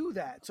want to do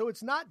that. So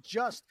it's not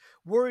just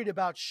worried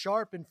about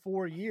Sharp in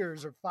 4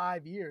 years or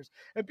 5 years.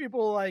 And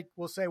people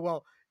will say,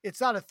 well, it's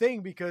not a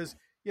thing because,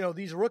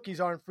 these rookies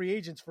aren't free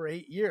agents for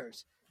 8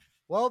 years.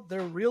 Well,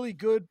 they're really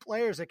good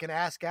players that can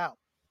ask out.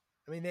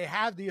 They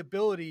have the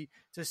ability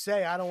to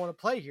say, I don't want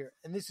to play here.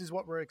 And this is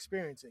what we're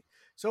experiencing.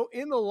 So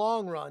in the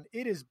long run,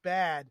 it is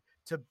bad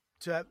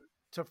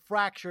to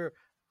fracture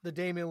the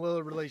Damian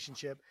Lillard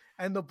relationship.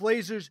 And the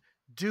Blazers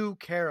do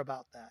care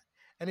about that.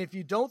 And if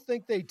you don't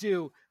think they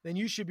do, then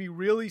you should be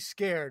really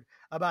scared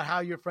about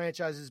how your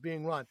franchise is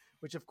being run,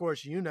 which, of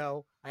course,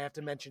 I have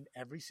to mention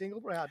every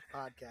single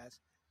podcast.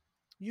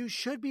 You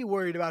should be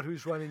worried about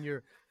who's running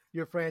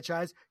your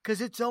franchise,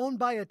 because it's owned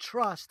by a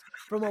trust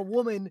from a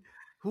woman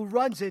who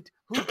runs it,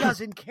 who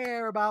doesn't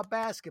care about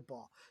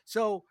basketball.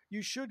 So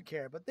you should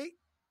care, but they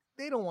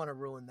don't want to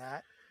ruin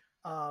that.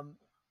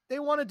 They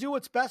want to do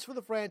what's best for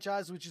the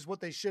franchise, which is what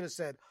they should have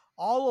said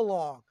all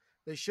along.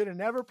 They should have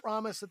never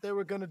promised that they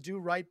were going to do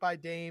right by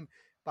Dame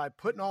by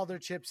putting all their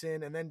chips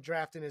in and then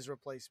drafting his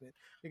replacement,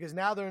 because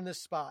now they're in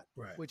this spot,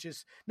 right. Which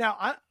is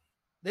now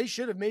they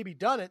should have maybe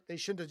done it. They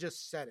shouldn't have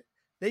just said it.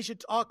 They should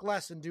talk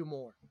less and do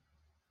more.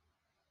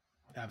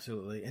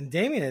 Absolutely. And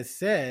Damian has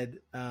said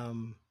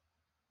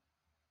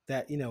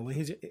that, when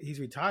he's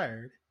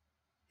retired,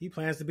 he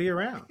plans to be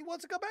around. He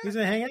wants to go back. He's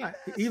going to hang out.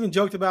 He even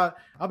joked about,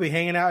 I'll be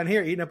hanging out in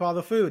here, eating up all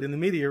the food in the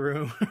media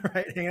room,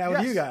 right? Hanging out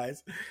with you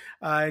guys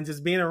and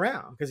just being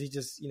around, because he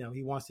just,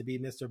 he wants to be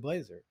Mr.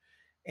 Blazer.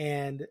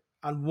 And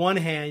on one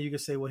hand, you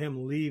could say, well,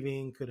 him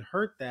leaving could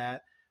hurt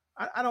that.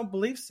 I don't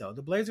believe so.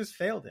 The Blazers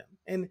failed him.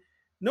 And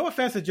no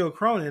offense to Joe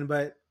Cronin,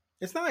 but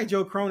it's not like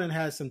Joe Cronin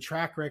has some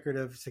track record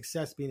of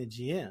success being a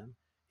GM.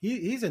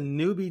 He's a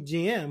newbie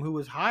GM who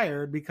was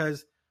hired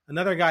because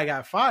another guy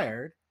got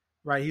fired,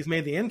 right? He's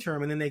made the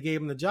interim, and then they gave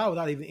him the job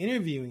without even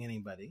interviewing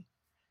anybody.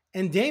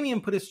 And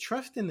Damian put his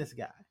trust in this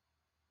guy.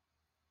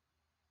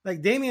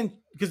 Like Damian,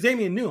 because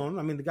Damian knew him.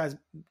 I mean,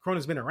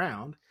 Cronin's been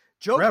around.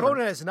 Joe forever.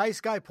 Cronin has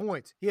nice guy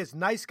points. He has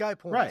nice guy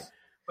points.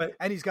 Right.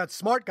 And he's got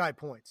smart guy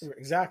points.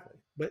 Exactly.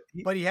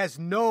 But he has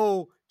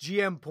no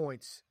GM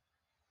points.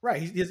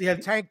 Right. He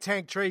had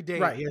tank trade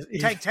Dame. Right.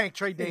 Tank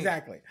trade Dame.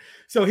 Exactly.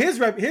 So his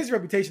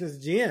reputation as a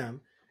GM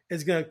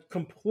is going to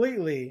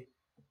completely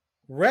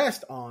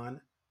rest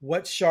on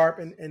what Sharp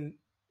and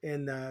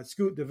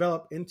Scoot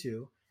develop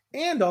into,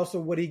 and also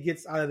what he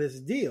gets out of this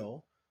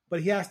deal.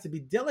 But he has to be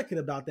delicate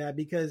about that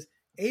because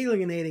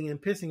alienating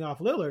and pissing off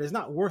Lillard is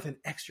not worth an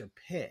extra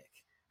pick.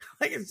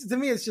 Like to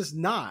me, it's just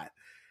not.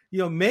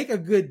 Make a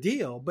good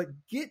deal, but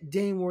get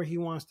Dame where he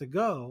wants to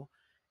go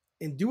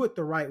and do it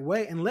the right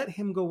way and let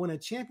him go win a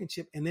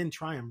championship and then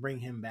try and bring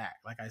him back.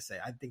 Like I say,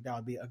 I think that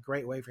would be a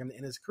great way for him to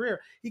end his career.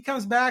 He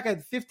comes back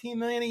at $15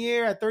 million a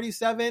year at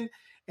 37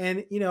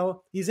 and,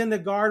 he's in the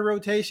guard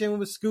rotation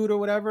with Scoot or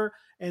whatever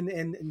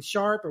and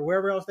Sharp or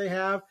wherever else they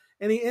have.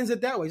 And he ends it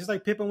that way, just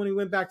like Pippen when he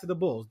went back to the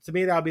Bulls. To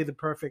me, that would be the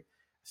perfect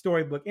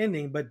storybook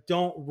ending, but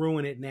don't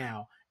ruin it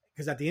now.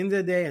 Because at the end of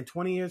the day, and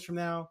 20 years from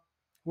now,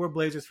 who are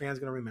Blazers fans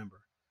going to remember?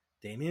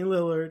 Damian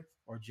Lillard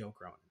or Joe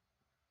Cronin?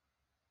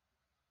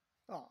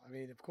 Oh, I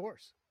mean, of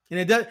course. And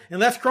it does,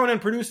 unless Cronin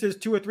produces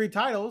 2 or 3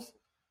 titles,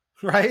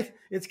 right?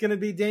 It's going to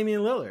be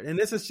Damian Lillard. And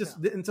this is just,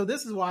 and so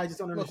this is why I just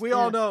don't understand.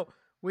 Look,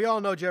 we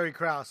all know Jerry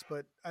Krause,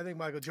 but I think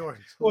Michael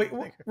Jordan.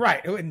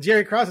 Right. And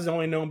Jerry Krause is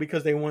only known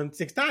because they won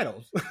 6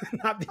 titles.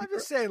 I'm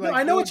just saying,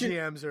 I know what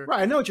GMs are.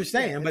 Right. I know what you're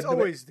saying, but it's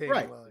always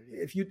Damian Lillard.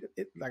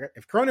 Yeah.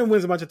 If Cronin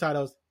wins a bunch of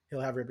titles,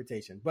 he'll have a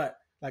reputation, but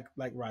like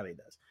Riley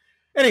does.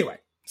 Anyway,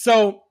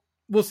 so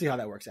we'll see how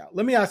that works out.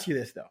 Let me ask you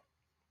this though.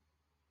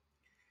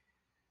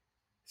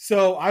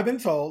 So I've been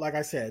told, like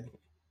I said,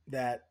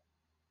 that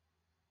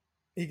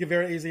he could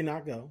very easily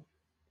not go,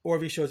 or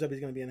if he shows up, he's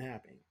going to be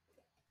unhappy.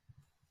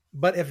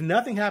 But if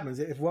nothing happens,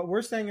 if what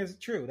we're saying is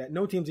true, that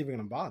no team's even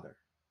going to bother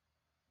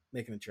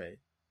making a trade,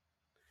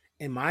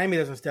 and Miami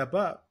doesn't step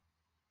up,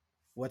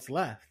 what's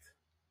left?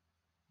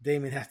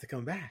 Damian has to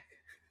come back.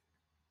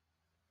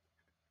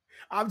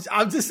 I'm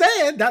just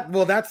saying that.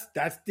 Well, that's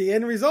the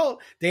end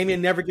result.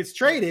 Damian never gets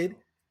traded,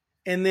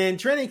 and then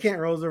training camp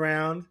rolls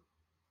around.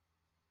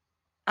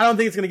 I don't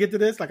think it's going to get to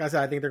this. Like I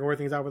said, I think they're going to work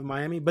things out with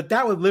Miami, but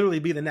that would literally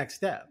be the next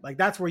step. Like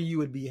that's where you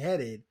would be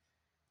headed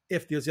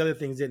if those other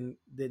things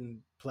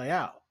didn't play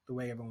out the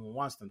way everyone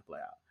wants them to play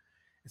out.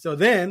 And so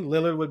then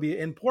Lillard would be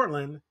in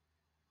Portland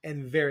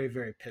and very,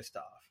 very pissed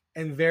off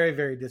and very,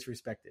 very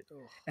disrespected. Ugh.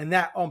 And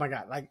that, oh my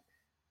God, like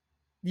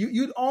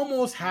you'd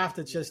almost have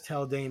to just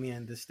tell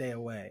Damian to stay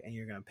away and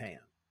you're going to pay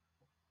him.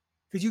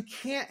 Because you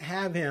can't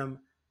have him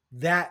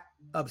that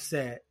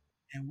upset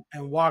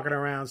and walking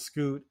around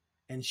Scoot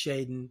and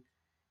Shaden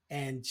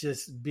and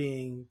just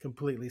being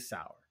completely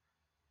sour.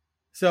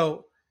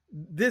 So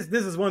this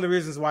is one of the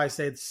reasons why I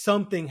said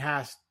something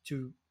has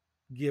to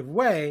give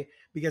way,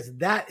 because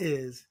that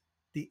is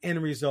the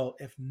end result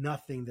if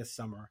nothing this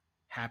summer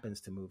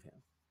happens to move him.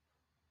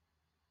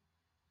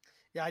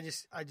 Yeah, I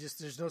just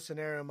there's no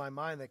scenario in my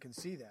mind that can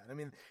see that. I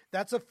mean,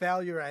 that's a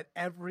failure at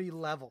every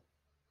level.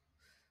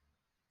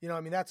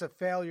 That's a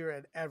failure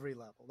at every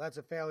level. That's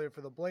a failure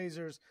for the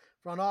Blazers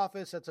front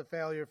office. That's a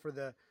failure for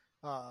the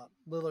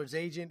Lillard's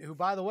agent, who,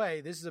 by the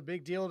way, this is a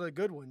big deal to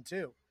Goodwin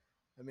too.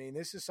 I mean,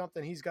 this is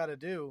something he's got to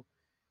do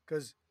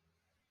because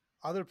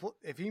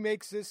if he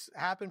makes this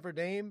happen for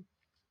Dame,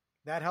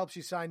 that helps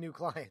you sign new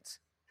clients.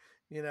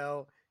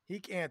 He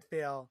can't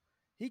fail.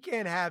 He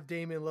can't have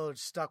Damian Lillard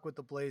stuck with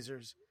the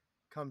Blazers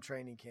come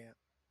training camp.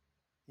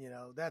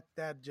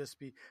 That'd just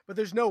be. But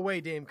there's no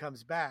way Dame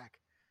comes back.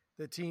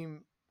 The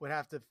team would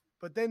have to.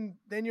 But then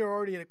you're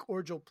already in a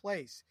cordial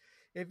place.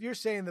 If you're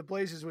saying the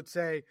Blazers would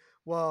say,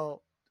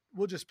 well,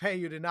 we'll just pay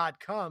you to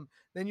not come,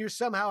 then you're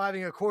somehow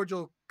having a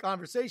cordial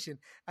conversation.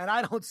 And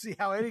I don't see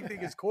how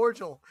anything is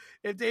cordial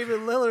if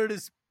David Lillard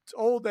is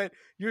told that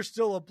you're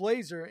still a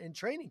Blazer in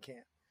training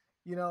camp.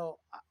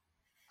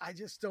 I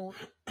just don't.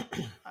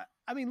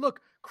 I mean,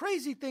 look,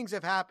 crazy things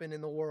have happened in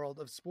the world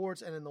of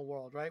sports and in the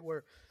world, right?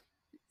 Where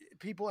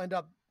people end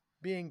up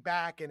being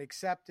back and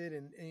accepted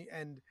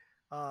and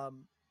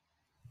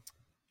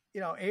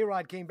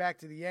A-Rod came back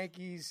to the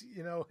Yankees,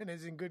 and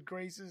is in good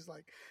graces,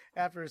 like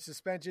after his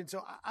suspension.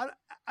 So I'm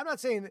not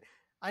saying that,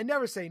 I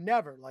never say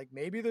never. Like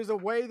maybe there's a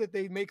way that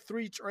they make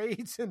 3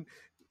 trades and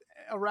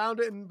around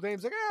it, and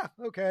Dame's like,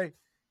 okay,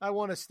 I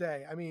want to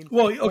stay. I mean,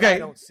 well, okay, I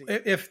don't see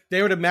it. If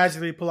they were to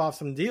magically pull off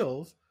some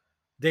deals,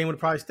 Dame would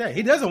probably stay.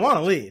 He doesn't want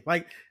to leave.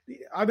 Like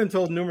I've been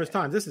told numerous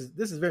times, this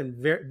has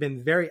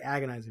been very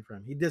agonizing for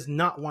him. He does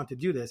not want to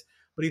do this,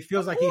 but he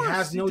feels like he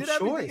has no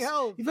choice.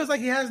 He feels like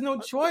he has no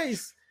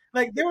choice.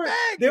 Like there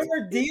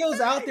were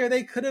deals out there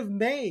they could have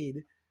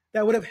made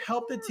that would have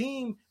helped the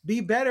team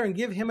be better and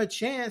give him a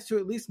chance to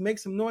at least make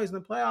some noise in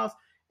the playoffs.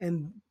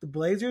 And the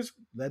Blazers,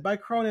 led by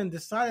Cronin,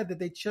 decided that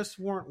they just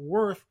weren't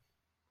worth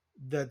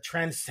the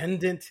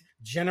transcendent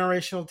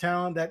generational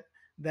talent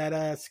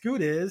that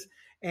Scoot is,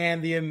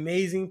 and the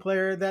amazing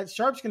player that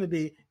Sharp's going to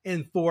be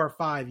in 4 or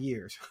 5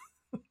 years.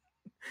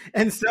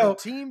 And so the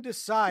team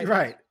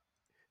decided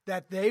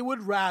that they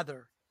would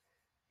rather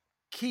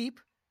keep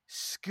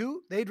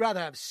Scoot. They'd rather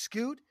have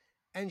Scoot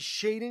and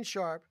Shaedon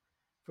Sharpe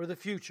for the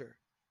future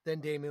than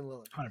Damian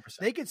Lillard. 100%.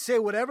 They could say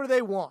whatever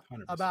they want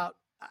 100%. about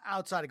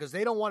outside because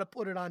they don't want to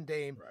put it on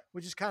Dame,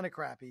 which is kind of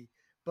crappy.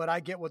 But I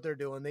get what they're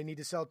doing. They need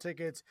to sell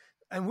tickets.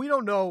 And we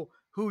don't know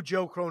who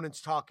Joe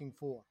Cronin's talking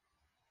for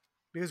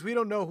because we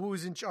don't know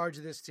who's in charge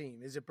of this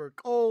team. Is it Bert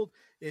Gold?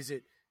 Is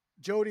it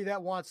Jody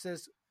that wants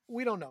this?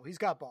 We don't know. He's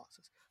got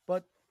bosses.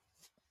 But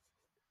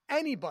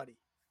anybody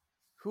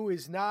who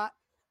is not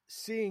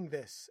seeing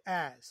this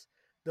as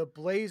the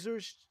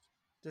Blazers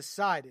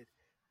decided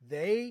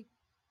they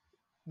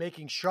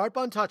making Sharpe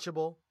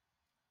untouchable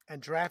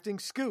and drafting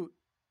Scoot,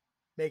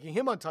 making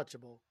him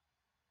untouchable,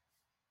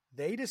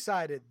 they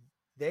decided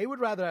they would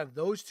rather have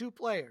those two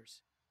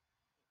players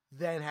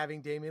than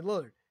having Damian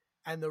Lillard.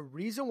 And the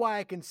reason why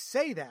I can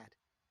say that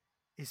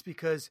is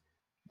because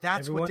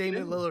that's what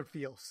Damian Lillard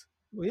feels.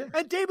 Well, yeah.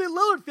 And Damian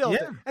Lillard feels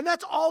it. And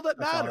that's all that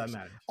matters.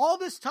 All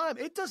this time,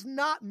 it does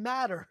not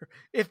matter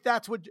if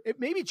that's what –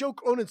 maybe Joe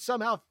Cronin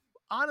somehow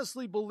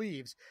honestly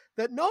believes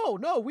that, no,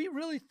 we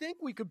really think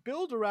we could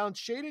build around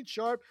Shaedon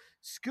Sharpe,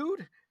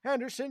 Scoot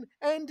Henderson,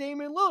 and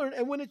Damian Lillard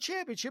and win a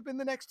championship in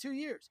the next 2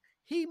 years.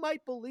 He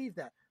might believe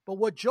that. But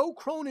what Joe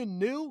Cronin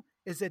knew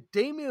is that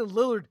Damian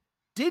Lillard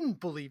didn't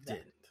believe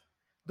that.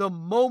 The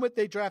moment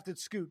they drafted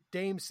Scoot,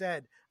 Dame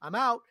said, I'm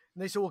out.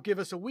 And they said, well, give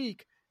us a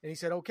week. And he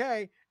said,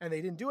 okay. And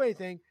they didn't do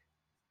anything.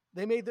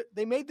 They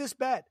made this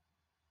bet.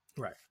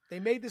 Right. They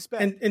made this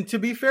bet. And to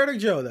be fair to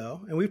Joe,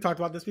 though, and we've talked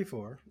about this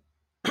before,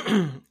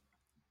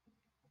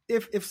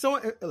 if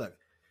someone, look,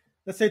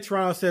 let's say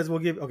Toronto says, we'll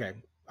give, okay,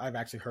 I've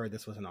actually heard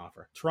this was an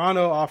offer.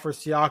 Toronto offers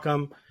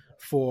Siakam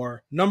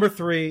for number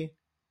 3,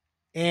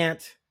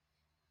 Ant,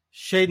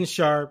 Shaedon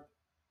Sharpe,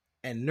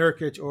 and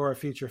Nurkic, or a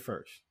future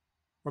first.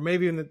 Or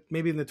maybe in the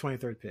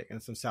 23rd pick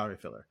and some salary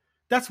filler.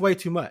 That's way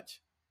too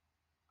much.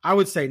 I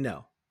would say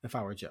no if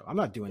I were Joe. I'm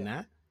not doing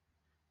that.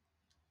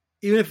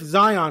 Even if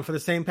Zion for the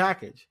same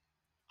package,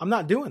 I'm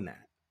not doing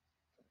that.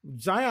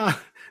 Zion,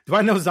 do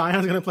I know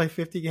Zion's going to play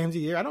 50 games a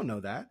year? I don't know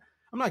that.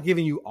 I'm not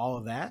giving you all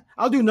of that.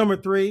 I'll do number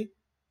 3,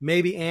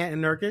 maybe Ant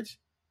and Nurkic,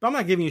 but I'm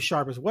not giving you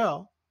Sharpe as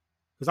well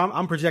because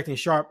I'm projecting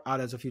Sharpe out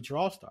as a future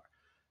All-Star.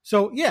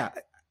 So, yeah,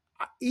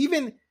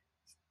 even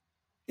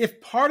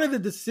if part of the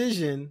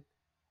decision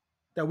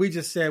that we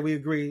just said we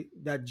agree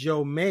that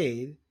Joe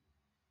made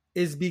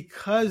is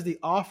because the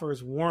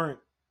offers weren't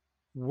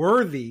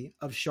worthy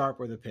of Sharpe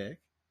or the pick,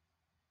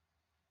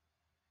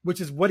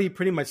 which is what he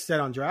pretty much said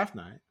on draft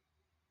night,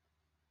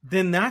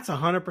 then that's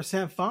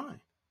 100% fine.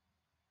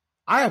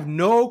 I have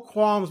no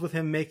qualms with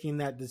him making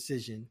that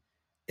decision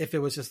if it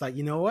was just like,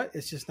 you know what?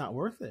 It's just not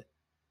worth it.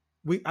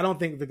 I don't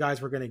think the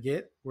guys we're going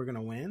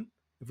to win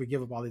if we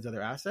give up all these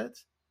other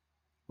assets.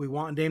 We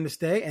want Dame to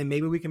stay, and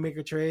maybe we can make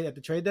a trade at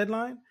the trade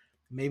deadline.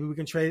 Maybe we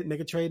can make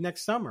a trade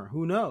next summer.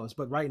 Who knows?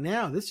 But right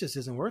now, this just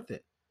isn't worth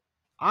it.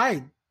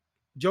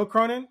 Joe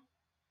Cronin,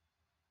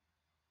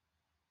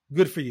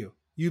 good for you.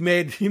 You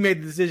made the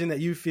decision that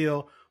you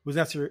feel was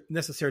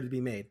necessary to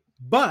be made.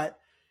 But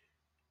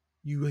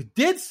you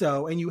did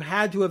so, and you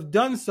had to have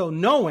done so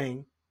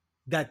knowing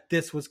that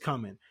this was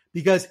coming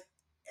because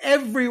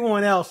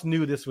everyone else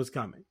knew this was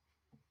coming.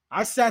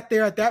 I sat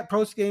there at that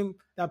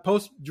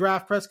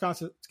post-draft press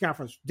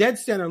conference, dead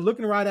center,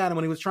 looking right at him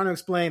when he was trying to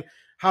explain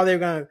how they were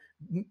going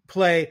to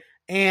play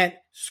Ant,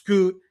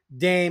 Scoot,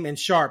 Dame, and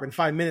Sharpe in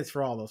 5 minutes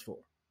for all those 4.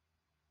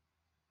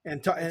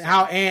 And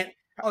how Ant...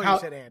 you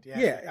said Ant, yeah.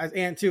 Yeah,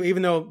 Ant too,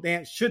 even though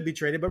Ant should be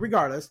traded, but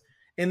regardless.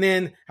 And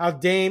then how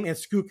Dame and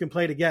Scoot can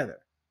play together.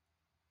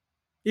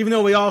 Even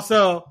though we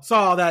also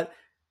saw that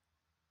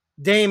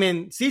Dame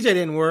and CJ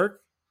didn't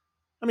work.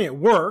 I mean, it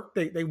worked.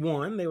 They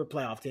won. They were a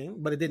playoff team,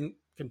 but it didn't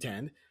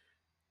contend.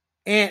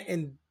 Ant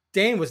and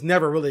Dame was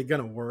never really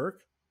going to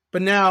work.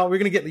 But now we're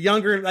going to get the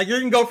younger, like you're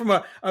going to go from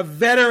a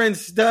veteran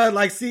stud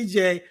like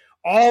CJ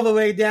all the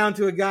way down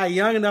to a guy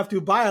young enough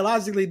to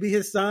biologically be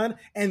his son.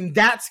 And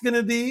that's going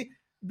to be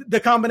the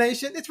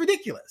combination. It's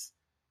ridiculous.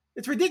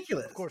 It's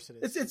ridiculous. Of course it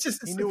is. It's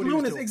just, he knew what he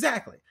was doing.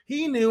 Exactly.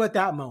 He knew at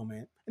that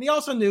moment. And he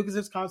also knew because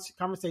of his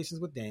conversations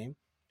with Dame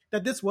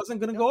that this wasn't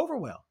going to go over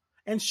well.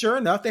 And sure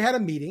enough, they had a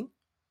meeting.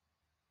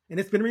 And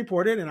it's been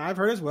reported, and I've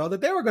heard as well,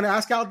 that they were going to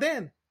ask out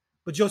then.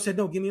 But Joe said,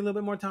 no, give me a little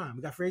bit more time.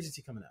 We got free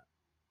agency coming up.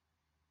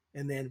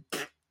 And then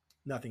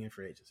nothing in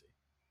free agency.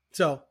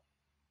 So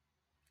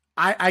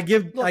I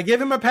give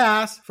him a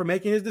pass for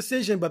making his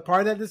decision, but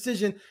part of that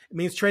decision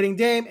means trading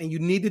Dame, and you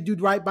need to do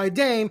right by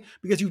Dame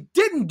because you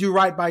didn't do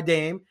right by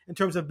Dame in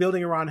terms of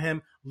building around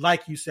him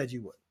like you said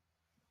you would.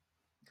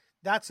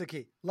 That's the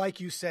key. Like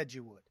you said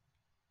you would.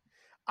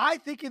 I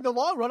think in the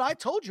long run, I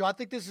told you, I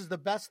think this is the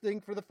best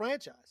thing for the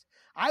franchise.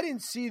 I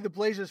didn't see the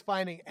Blazers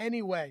finding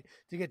any way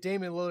to get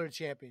Damian Lillard a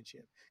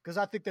championship because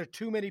I think they're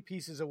too many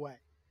pieces away.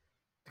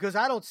 Because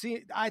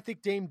I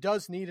think Dame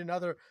does need an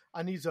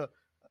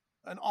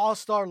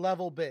all-star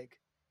level big.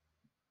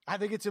 I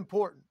think it's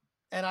important,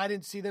 and I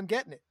didn't see them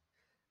getting it.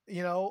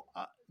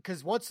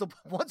 Because once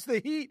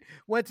the Heat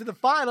went to the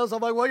finals,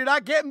 I'm like, well, you're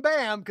not getting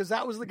Bam because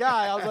that was the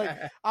guy.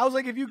 I was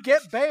like, if you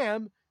get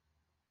Bam,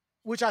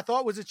 which I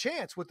thought was a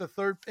chance with the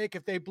third pick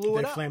if they blew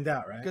it up. They flamed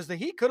out, right? Because the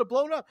Heat could have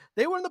blown up.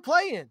 They were in the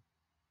play-in.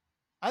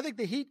 I think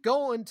the Heat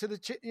going to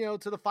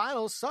the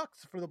finals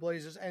sucked for the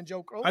Blazers and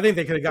Joe Cronin. I think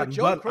they could have gotten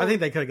Butler. I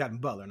think they could have gotten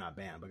Butler, not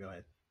Bam. But go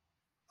ahead.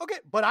 Okay,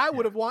 but I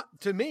would have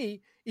to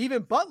me,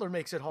 even Butler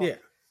makes it hard. Yeah.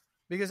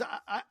 Because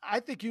I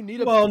think you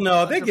need a. Well,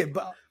 no, if they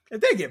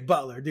get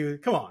Butler,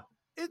 dude, come on.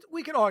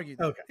 We can argue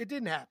that. Okay. It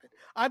didn't happen.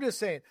 I'm just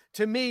saying.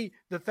 To me,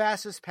 the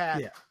fastest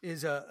path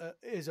is a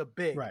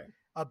big, right?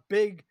 A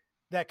big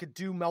that could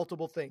do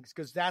multiple things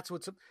because that's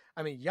what's.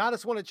 I mean,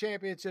 Giannis won a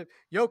championship.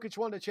 Jokic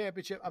won a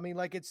championship. I mean,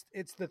 like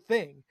it's the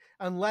thing.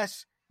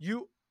 Unless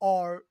you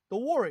are the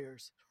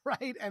Warriors,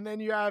 right? And then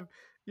you have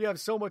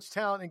so much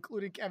talent,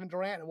 including Kevin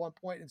Durant at one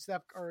point and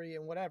Steph Curry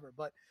and whatever.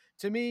 But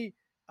to me.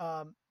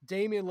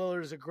 Damian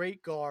Lillard is a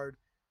great guard.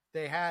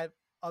 They had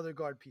other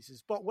guard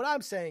pieces. But what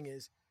I'm saying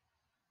is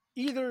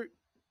either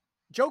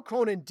Joe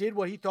Cronin did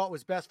what he thought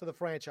was best for the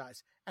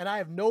franchise, and I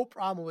have no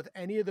problem with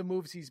any of the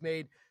moves he's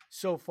made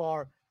so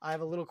far. I have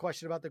a little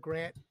question about the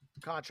Grant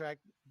contract,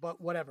 but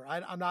whatever.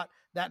 I'm not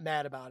that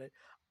mad about it.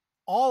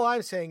 All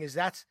I'm saying is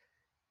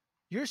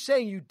you're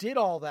saying you did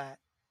all that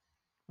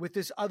with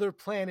this other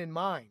plan in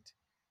mind,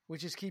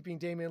 which is keeping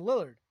Damian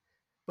Lillard.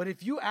 But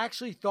if you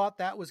actually thought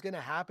that was going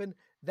to happen,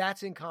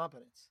 that's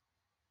incompetence.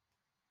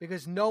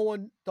 Because no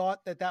one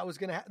thought that was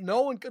going to happen.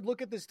 No one could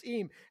look at this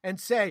team and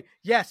say,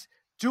 yes,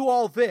 do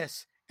all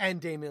this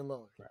and Damian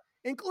Lillard. Right.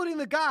 Including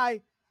the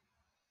guy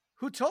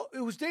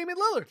it was Damian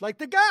Lillard, like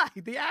the guy,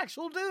 the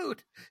actual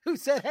dude who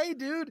said, hey,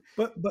 dude,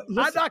 but listen,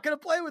 I'm not going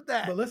to play with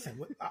that. But listen,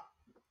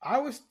 I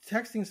was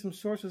texting some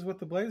sources with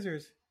the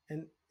Blazers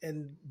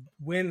and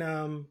when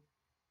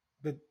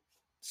the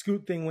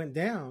Scoot thing went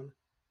down,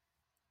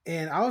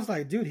 and I was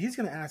like, dude, he's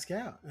going to ask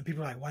out. And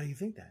people are like, why do you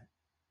think that?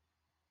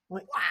 I'm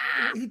like,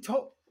 wow.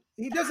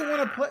 He doesn't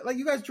want to play. Like,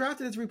 you guys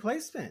drafted his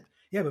replacement.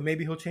 Yeah, but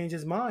maybe he'll change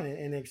his mind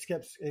and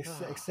accept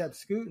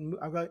Scoot. And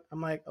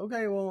I'm like,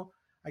 okay, well,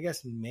 I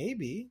guess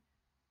maybe,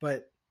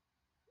 but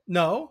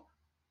no.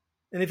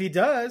 And if he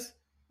does,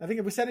 I think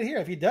if we said it here,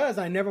 if he does,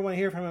 I never want to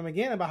hear from him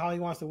again about how he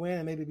wants to win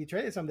and maybe be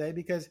traded someday,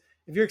 because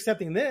if you're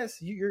accepting this,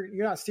 you're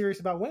not serious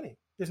about winning.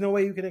 There's no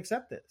way you can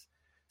accept this.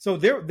 So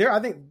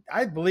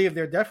I believe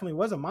there definitely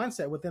was a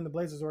mindset within the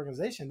Blazers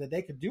organization that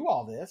they could do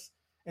all this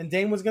and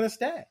Dame was going to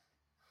stay.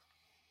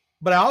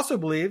 But I also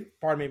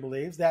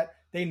believes that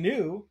they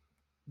knew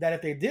that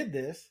if they did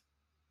this,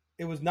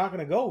 it was not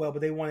going to go well,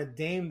 but they wanted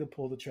Dame to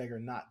pull the trigger,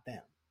 not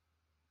them.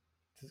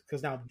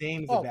 Because now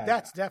Dame's the bad guy.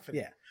 That's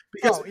definitely. Yeah.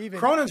 Because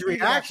Cronin's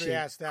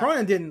reaction,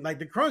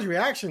 Cronin's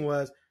reaction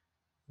was,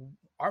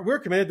 we're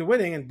committed to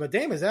winning, but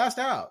Dame is asked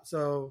out.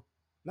 So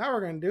now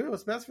we're going to do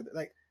what's best for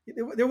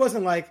there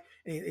wasn't like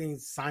any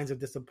signs of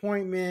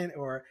disappointment,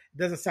 or it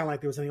doesn't sound like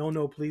there was any, oh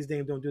no, please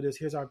Dame, don't do this.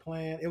 Here's our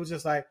plan. It was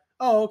just like,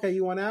 oh, okay,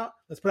 you want out?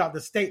 Let's put out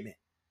the statement.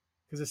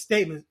 Because the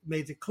statement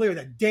made it clear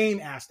that Dame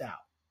asked out.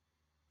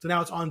 So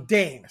now it's on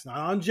Dame. It's not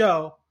on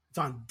Joe. It's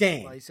on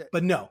Dame. Well,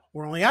 but no,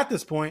 we're only at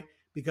this point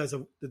because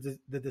of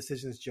the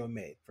decisions Joe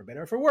made. For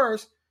better or for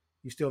worse,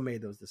 you still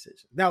made those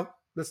decisions. Now,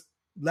 this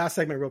last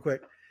segment real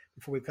quick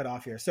before we cut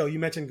off here. So you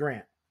mentioned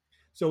Grant.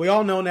 So we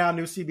all know now,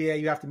 new CBA,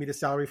 you have to meet a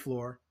salary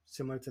floor,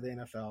 similar to the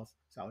NFL's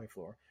salary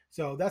floor.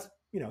 So that's,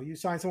 you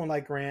sign someone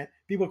like Grant.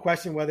 People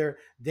question whether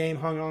Dame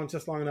hung on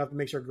just long enough to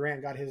make sure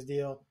Grant got his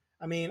deal.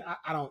 I mean,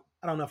 I don't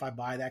know if I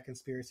buy that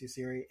conspiracy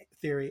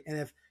theory. And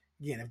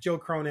if Joe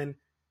Cronin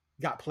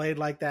got played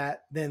like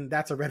that, then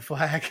that's a red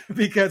flag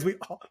because we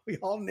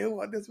all knew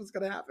what this was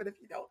going to happen if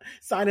you don't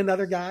sign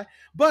another guy.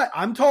 But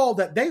I'm told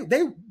that they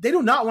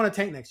do not want to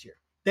tank next year.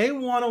 They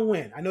want to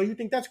win. I know you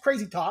think that's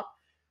crazy talk,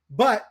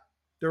 but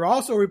they're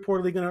also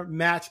reportedly going to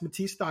match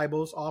Matisse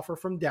Thybulle's offer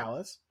from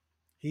Dallas.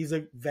 He's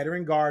a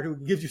veteran guard who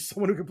gives you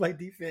someone who can play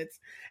defense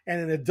and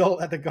an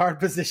adult at the guard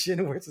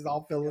position, where it's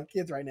all filled with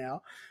kids right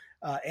now.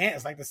 And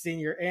it's like the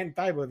senior and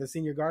Thybulle, the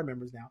senior guard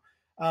members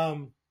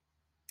now.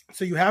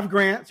 So you have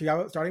Grant, so you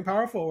have a starting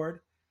power forward.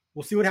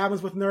 We'll see what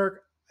happens with Nurk.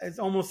 It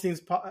almost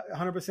seems 100%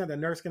 that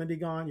Nurk's going to be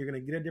gone. You're going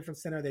to get a different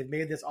center. They've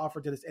made this offer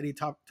to this Eddie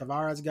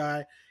Tavares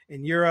guy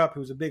in Europe,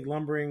 who's a big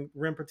lumbering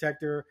rim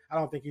protector. I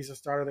don't think he's a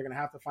starter. They're going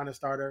to have to find a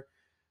starter.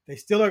 They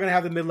still are going to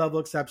have the mid-level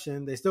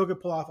exception. They still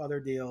could pull off other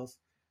deals.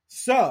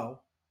 So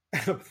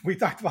we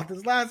talked about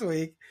this last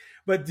week,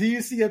 but do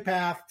you see a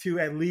path to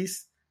at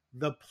least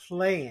the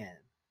play-in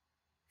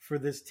for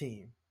this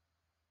team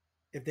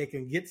if they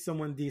can get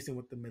someone decent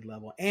with the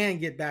mid-level and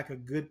get back a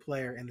good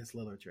player in this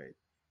Lillard trade?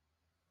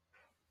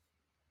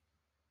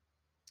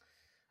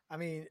 I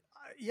mean,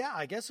 yeah,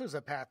 I guess there's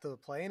a path to the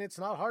play-in. It's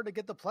not hard to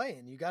get the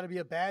play-in. You got to be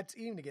a bad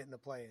team to get in the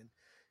play-in.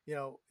 You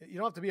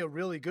don't have to be a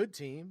really good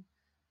team.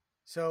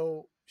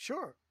 So,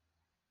 sure.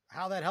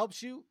 How that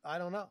helps you, I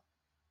don't know.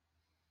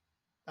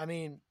 I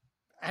mean,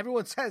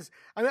 everyone says,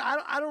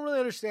 I don't really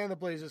understand the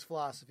Blazers'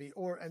 philosophy,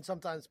 and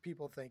sometimes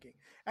people thinking.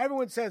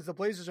 Everyone says the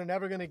Blazers are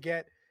never going to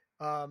get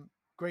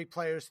great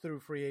players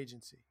through free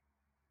agency.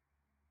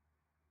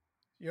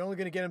 You're only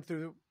going to get them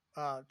through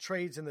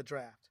trades in the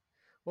draft.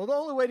 Well, the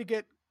only way to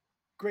get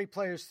great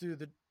players through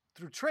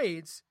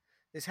trades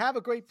is have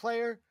a great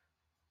player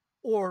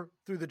or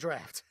through the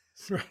draft.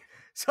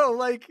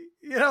 So, I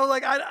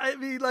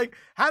mean,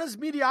 how does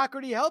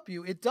mediocrity help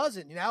you? It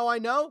doesn't. Now I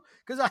know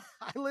because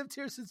I lived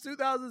here since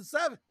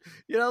 2007.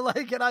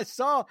 And I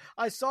saw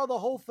the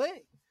whole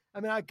thing. I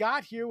mean, I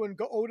got here when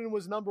Odin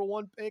was number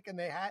 1 pick, and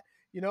they had,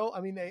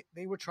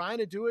 they were trying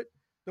to do it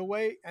the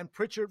way, and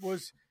Pritchard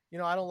was,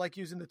 I don't like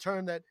using the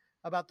term that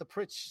about the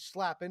Pritch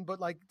slapping, but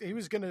he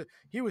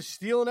was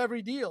stealing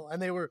every deal,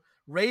 and they were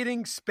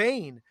raiding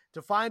Spain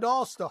to find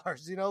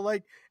all-stars,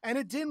 and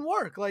it didn't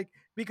work,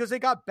 because they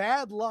got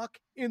bad luck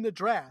in the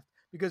draft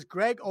because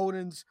Greg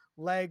Oden's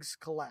legs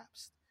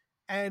collapsed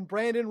and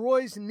Brandon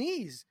Roy's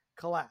knees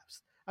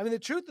collapsed. I mean, the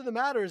truth of the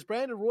matter is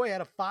Brandon Roy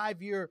had a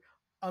 5-year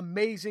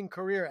amazing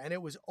career and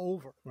it was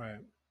over.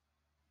 Right.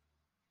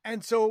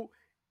 And so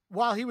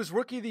while he was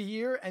rookie of the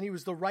year and he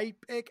was the right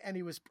pick and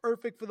he was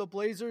perfect for the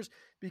Blazers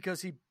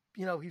because he's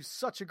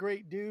such a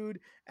great dude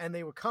and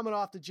they were coming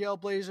off the jail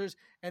Blazers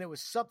and it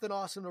was something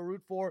awesome to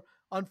root for.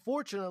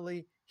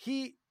 Unfortunately,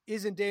 he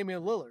isn't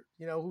Damian Lillard,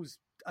 who's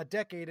a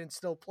decade and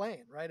still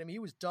playing, right? I mean, he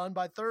was done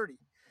by 30.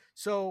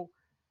 So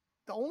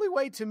the only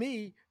way to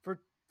me for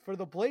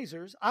the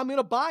Blazers, I'm going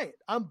to buy it.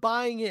 I'm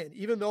buying in,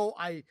 even though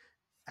I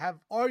have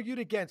argued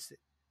against it.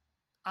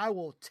 I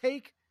will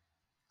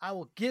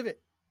give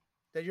it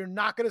that you're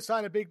not going to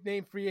sign a big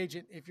name free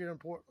agent if you're in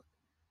Portland.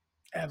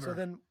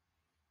 Ever.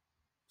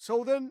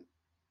 So then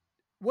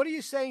what are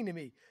you saying to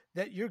me?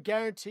 That you're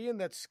guaranteeing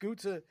that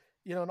Scoot's an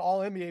all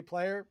NBA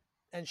player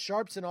and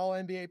Sharp's an all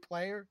NBA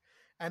player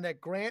and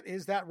that Grant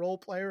is that role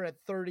player at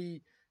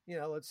 30,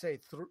 let's say,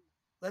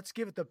 let's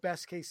give it the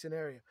best case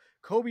scenario.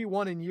 Kobe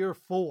won in year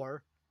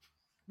 4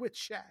 with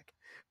Shaq.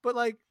 But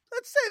let's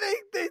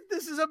say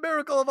this is a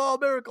miracle of all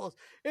miracles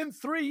in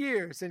 3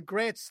 years and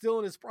Grant's still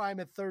in his prime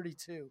at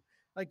 32.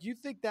 You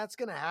think that's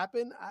going to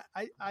happen?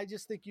 I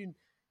just think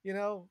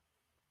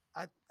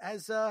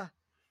as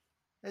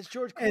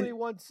George Clooney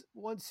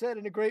once said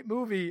in a great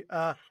movie,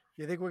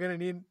 you think we're going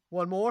to need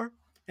one more?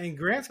 And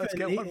Grant's going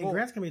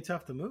to be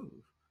tough to move.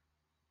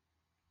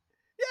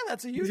 Yeah,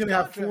 that's a huge He's going to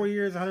have contract. 4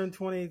 years,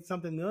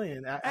 120-something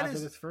million after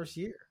this first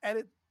year.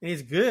 And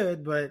he's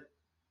good, but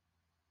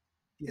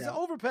he's an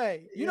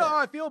overpay. You know how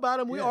I feel about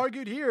him. We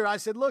argued here. I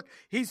said, look,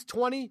 he's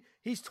 20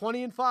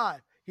 and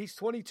 5. He's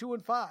 22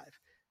 and 5.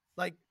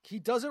 He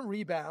doesn't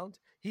rebound.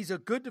 He's a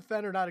good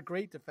defender, not a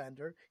great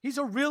defender. He's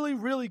a really,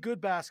 really good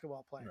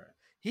basketball player. Right.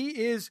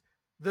 He is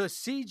the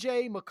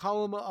CJ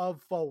McCollum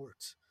of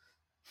forwards.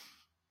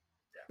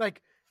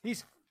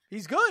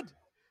 He's good,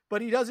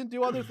 but he doesn't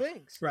do other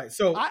things. Right.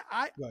 So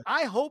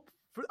I hope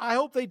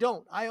they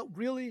don't. I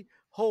really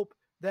hope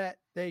that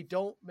they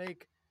don't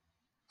make.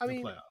 I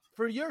mean,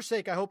 for your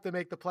sake, I hope they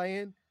make the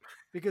play-in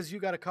because you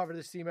got to cover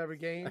this team every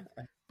game.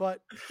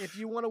 But if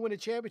you want to win a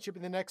championship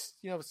in the next,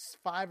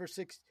 5 or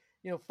 6,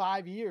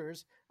 5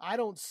 years, I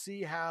don't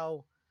see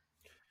how,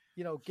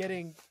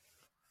 getting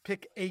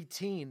pick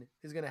 18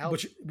 is going to help.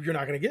 But you're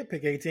not going to get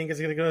pick 18 because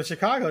you're going to go to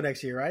Chicago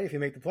next year, right? If you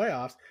make the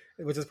playoffs,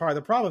 which is part of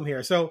the problem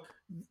here. So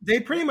they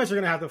pretty much are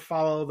going to have to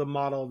follow the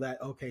model that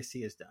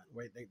OKC has done,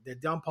 right? They're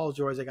done Paul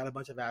George. They got a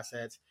bunch of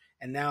assets,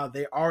 and now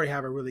they already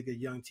have a really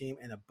good young team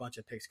and a bunch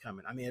of picks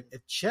coming. I mean,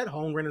 if Chet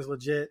Holmgren is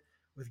legit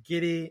with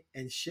Giddey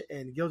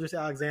and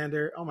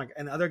Gilgeous-Alexander, oh my God,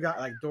 and other guys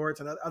like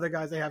Dortz and other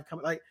guys they have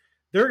coming,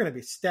 they're going to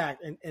be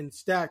stacked and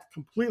stacked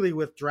completely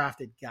with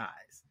drafted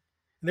guys.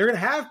 And they're going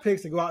to have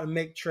picks to go out and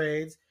make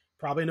trades.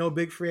 Probably no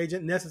big free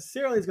agent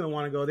necessarily is going to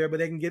want to go there, but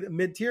they can get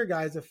mid-tier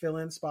guys to fill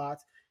in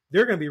spots.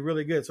 They're going to be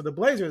really good. So the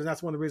Blazers, and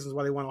that's one of the reasons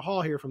why they want to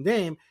haul here from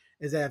Dame,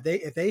 is that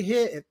if they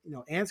hit,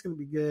 Ant's going to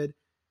be good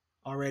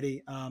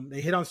already.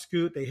 They hit on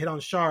Scoot, they hit on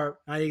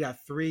Sharp. Now you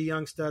got 3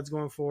 young studs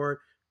going forward,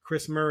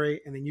 Chris Murray,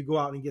 and then you go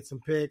out and get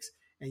some picks,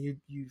 and you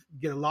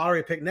get a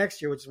lottery pick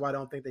next year, which is why I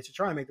don't think they should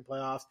try and make the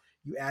playoffs.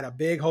 You add a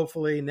big,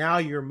 hopefully. Now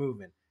you're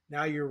moving.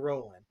 Now you're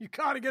rolling. You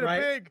got to get a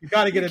big. You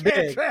got to get a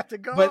big. Draft a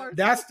guard. But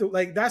that's the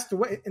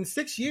way. In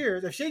 6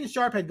 years, if Shaedon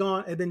Sharp had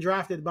been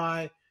drafted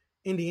by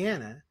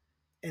Indiana,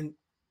 and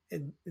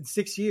in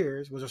 6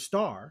 years was a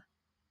star,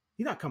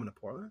 he's not coming to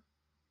Portland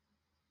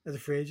as a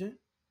free agent.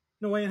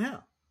 No way in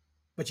hell.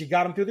 But you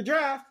got him through the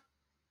draft,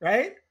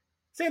 right?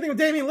 Same thing with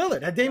Damian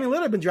Lillard. Had Damian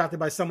Lillard been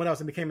drafted by someone else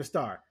and became a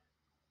star,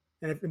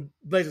 and if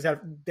Blazers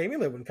had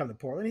Damian Lillard wouldn't come to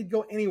Portland, he'd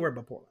go anywhere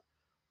but Portland.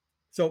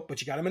 So,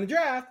 but you got him in the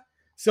draft.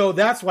 So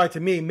that's why, to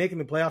me, making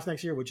the playoffs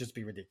next year would just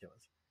be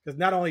ridiculous. Because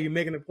not only are you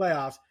making the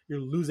playoffs, you're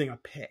losing a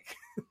pick.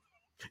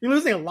 You're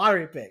losing a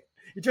lottery pick.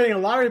 You're trading a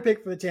lottery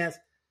pick for the chance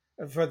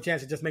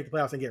to just make the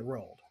playoffs and get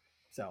rolled.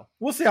 So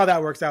we'll see how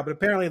that works out. But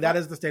apparently that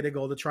is the stated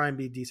goal, to try and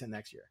be decent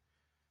next year.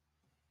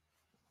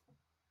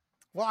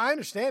 Well, I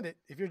understand it.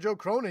 If you're Joe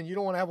Cronin, you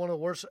don't want to have one of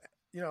the worst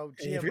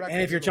GM records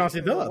and if you're Chauncey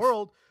in the Billups.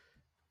 world.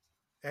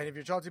 And if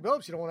you're Chauncey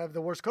Billups, you don't want to have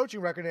the worst coaching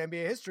record in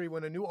NBA history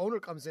when a new owner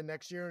comes in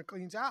next year and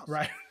cleans house.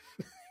 Right.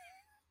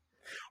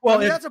 Well,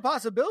 that's a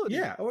possibility.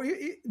 Yeah. Or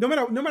no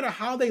matter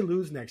how they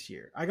lose next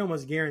year, I can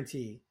almost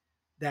guarantee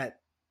that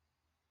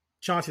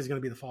Chauncey is going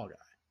to be the fall guy.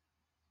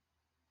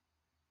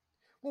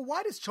 Well,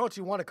 why does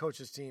Chauncey want to coach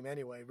his team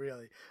anyway,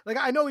 really? Like,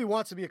 I know he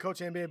wants to be a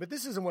coach in the NBA, but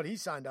this isn't what he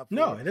signed up for.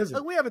 No, it isn't.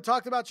 Like, we haven't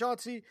talked about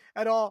Chauncey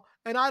at all,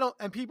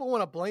 and people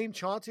want to blame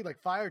Chauncey, like,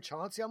 fire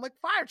Chauncey. I'm like,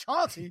 fire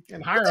Chauncey?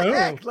 And hire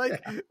who?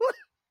 Like, yeah.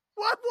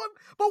 What?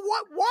 But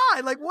what?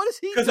 Why? Like, what is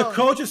he Because a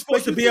coach is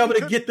supposed to be able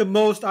to get the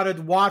most out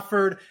of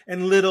Watford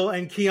and Little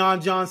and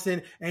Keon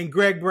Johnson and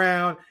Greg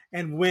Brown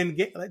and win.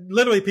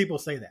 Literally, people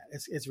say that.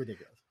 It's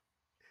ridiculous.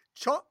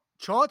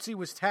 Chauncey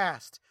was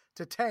tasked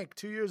to tank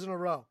 2 years in a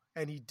row,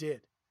 and he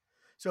did.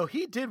 So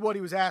he did what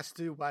he was asked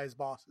to do by his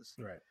bosses,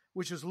 right?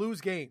 Which was lose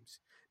games.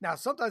 Now,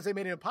 sometimes they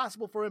made it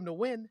impossible for him to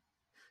win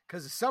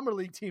because the summer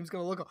league team's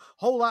going to look a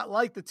whole lot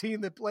like the team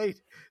that played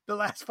the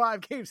last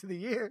 5 games of the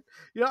year.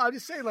 I'm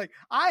just saying, like,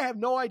 I have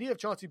no idea if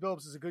Chauncey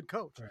Billups is a good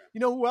coach. Right. You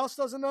know who else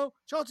doesn't know?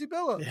 Chauncey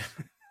Billups. Yeah.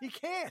 He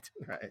can't.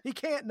 Right. He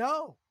can't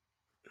know.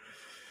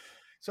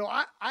 So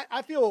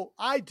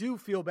I do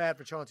feel bad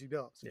for Chauncey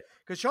Billups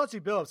because Chauncey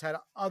Billups had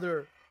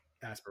other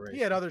aspirations.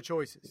 He had other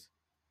choices.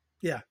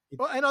 Yeah.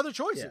 And other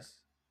choices. Yeah.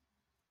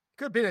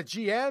 Could have been a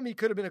GM. He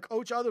could have been a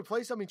coach other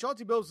place. I mean,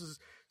 Chauncey Billups is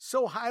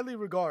so highly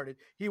regarded.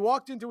 He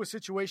walked into a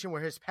situation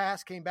where his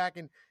past came back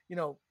and,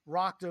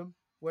 rocked him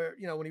where,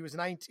 when he was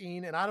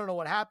 19, and I don't know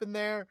what happened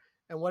there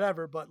and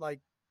whatever, but like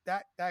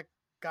that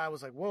guy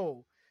was like,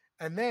 whoa.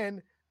 And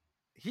then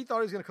he thought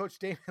he was going to coach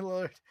Damian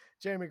Lillard,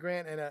 Jeremy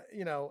Grant, and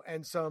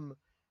and some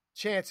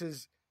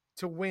chances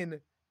to win,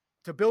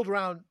 to build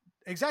around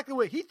exactly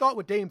what he thought,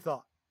 what Dame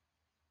thought.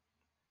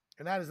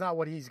 And that is not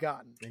what he's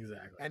gotten.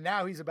 Exactly. And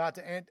now he's about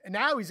to end. And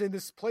now he's in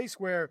this place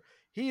where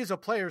he is a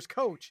player's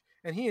coach,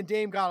 and he and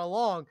Dame got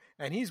along,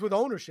 and he's with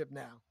ownership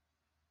now.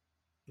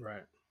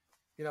 Right.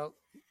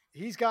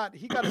 He got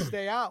to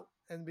stay out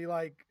and be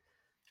like,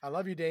 I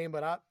love you, Dame,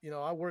 but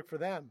I work for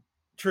them.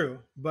 True.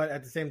 But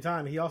at the same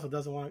time, he also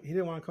didn't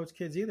want to coach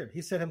kids either.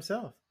 He said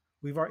himself,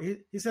 he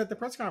said at the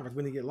press conference,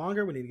 we need to get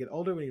longer. We need to get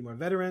older. We need more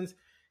veterans.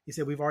 He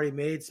said, we've already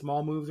made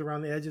small moves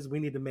around the edges. We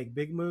need to make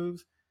big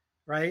moves.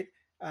 Right.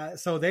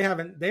 So they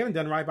haven't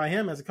done right by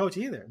him as a coach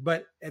either.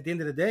 But at the end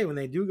of the day, when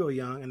they do go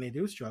young and they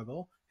do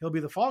struggle, he'll be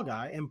the fall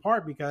guy, in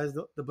part because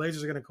the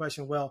Blazers are going to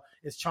question, well,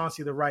 is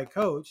Chauncey the right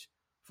coach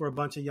for a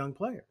bunch of young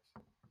players?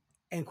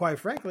 And quite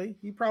frankly,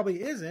 he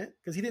probably isn't,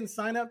 because he didn't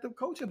sign up to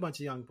coach a bunch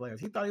of young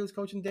players. He thought he was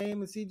coaching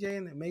Dame and CJ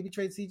and maybe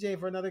trade CJ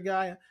for another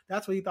guy.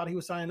 That's what he thought he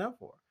was signing up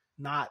for,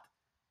 not,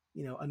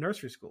 a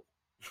nursery school.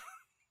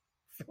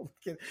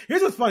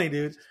 Here's what's funny,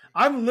 dude.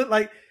 I'm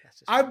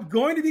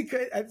going to be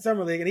at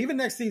Summer League, and even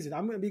next season,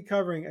 I'm going to be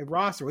covering a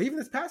roster, or even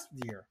this past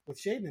year with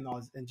Shaden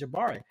and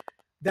Jabari,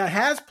 that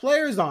has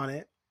players on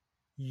it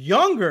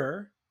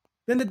younger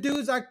than the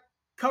dudes I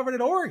covered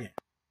at Oregon.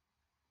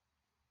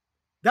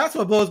 That's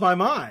what blows my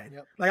mind.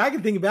 Yep. Like, I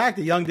can think back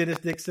to young Dennis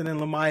Dixon and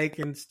LaMike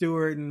and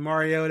Stewart and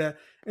Mariota.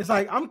 It's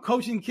like I'm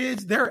coaching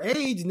kids their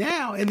age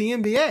now in the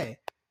NBA,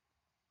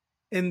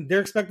 and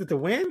they're expected to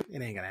win.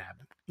 It ain't going to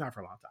happen. Not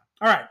for a long time.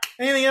 All right.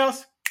 Anything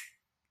else?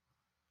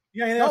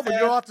 No, but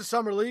you're off to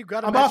Summer League.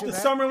 I'm off to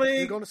Summer League.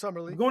 You're going to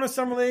Summer League. I'm going to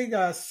Summer League.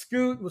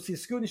 Scoot. We'll see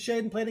Scoot and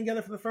Shaden play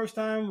together for the first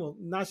time. We're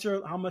not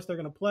sure how much they're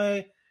going to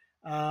play.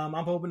 I'm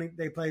hoping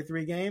they play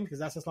 3 games, because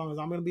that's as long as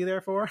I'm going to be there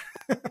for.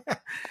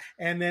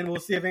 And then we'll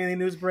see if any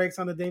news breaks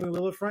on the Damian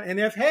Lillard front. And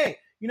if, hey,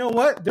 you know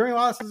what? During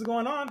all this is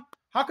going on,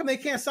 how come they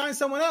can't sign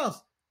someone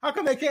else? How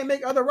come they can't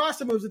make other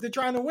roster moves if they're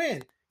trying to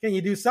win? Can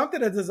you do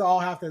something, or does it all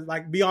have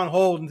to be on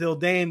hold until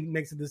Dame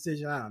makes a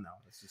decision? I don't know.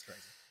 It's just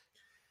crazy.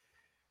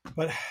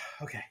 But,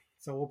 okay.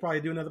 So we'll probably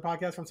do another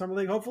podcast from Summer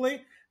League,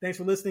 hopefully. Thanks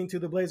for listening to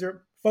the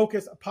Blazer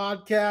Focus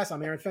podcast.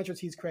 I'm Aaron Fentress.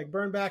 He's Craig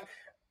Burnback.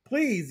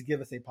 Please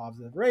give us a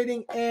positive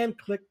rating and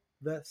click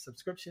the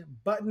subscription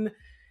button.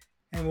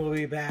 And we'll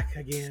be back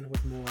again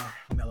with more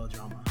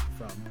melodrama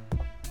from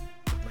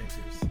the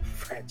Blazers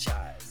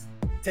franchise.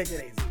 Take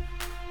it easy.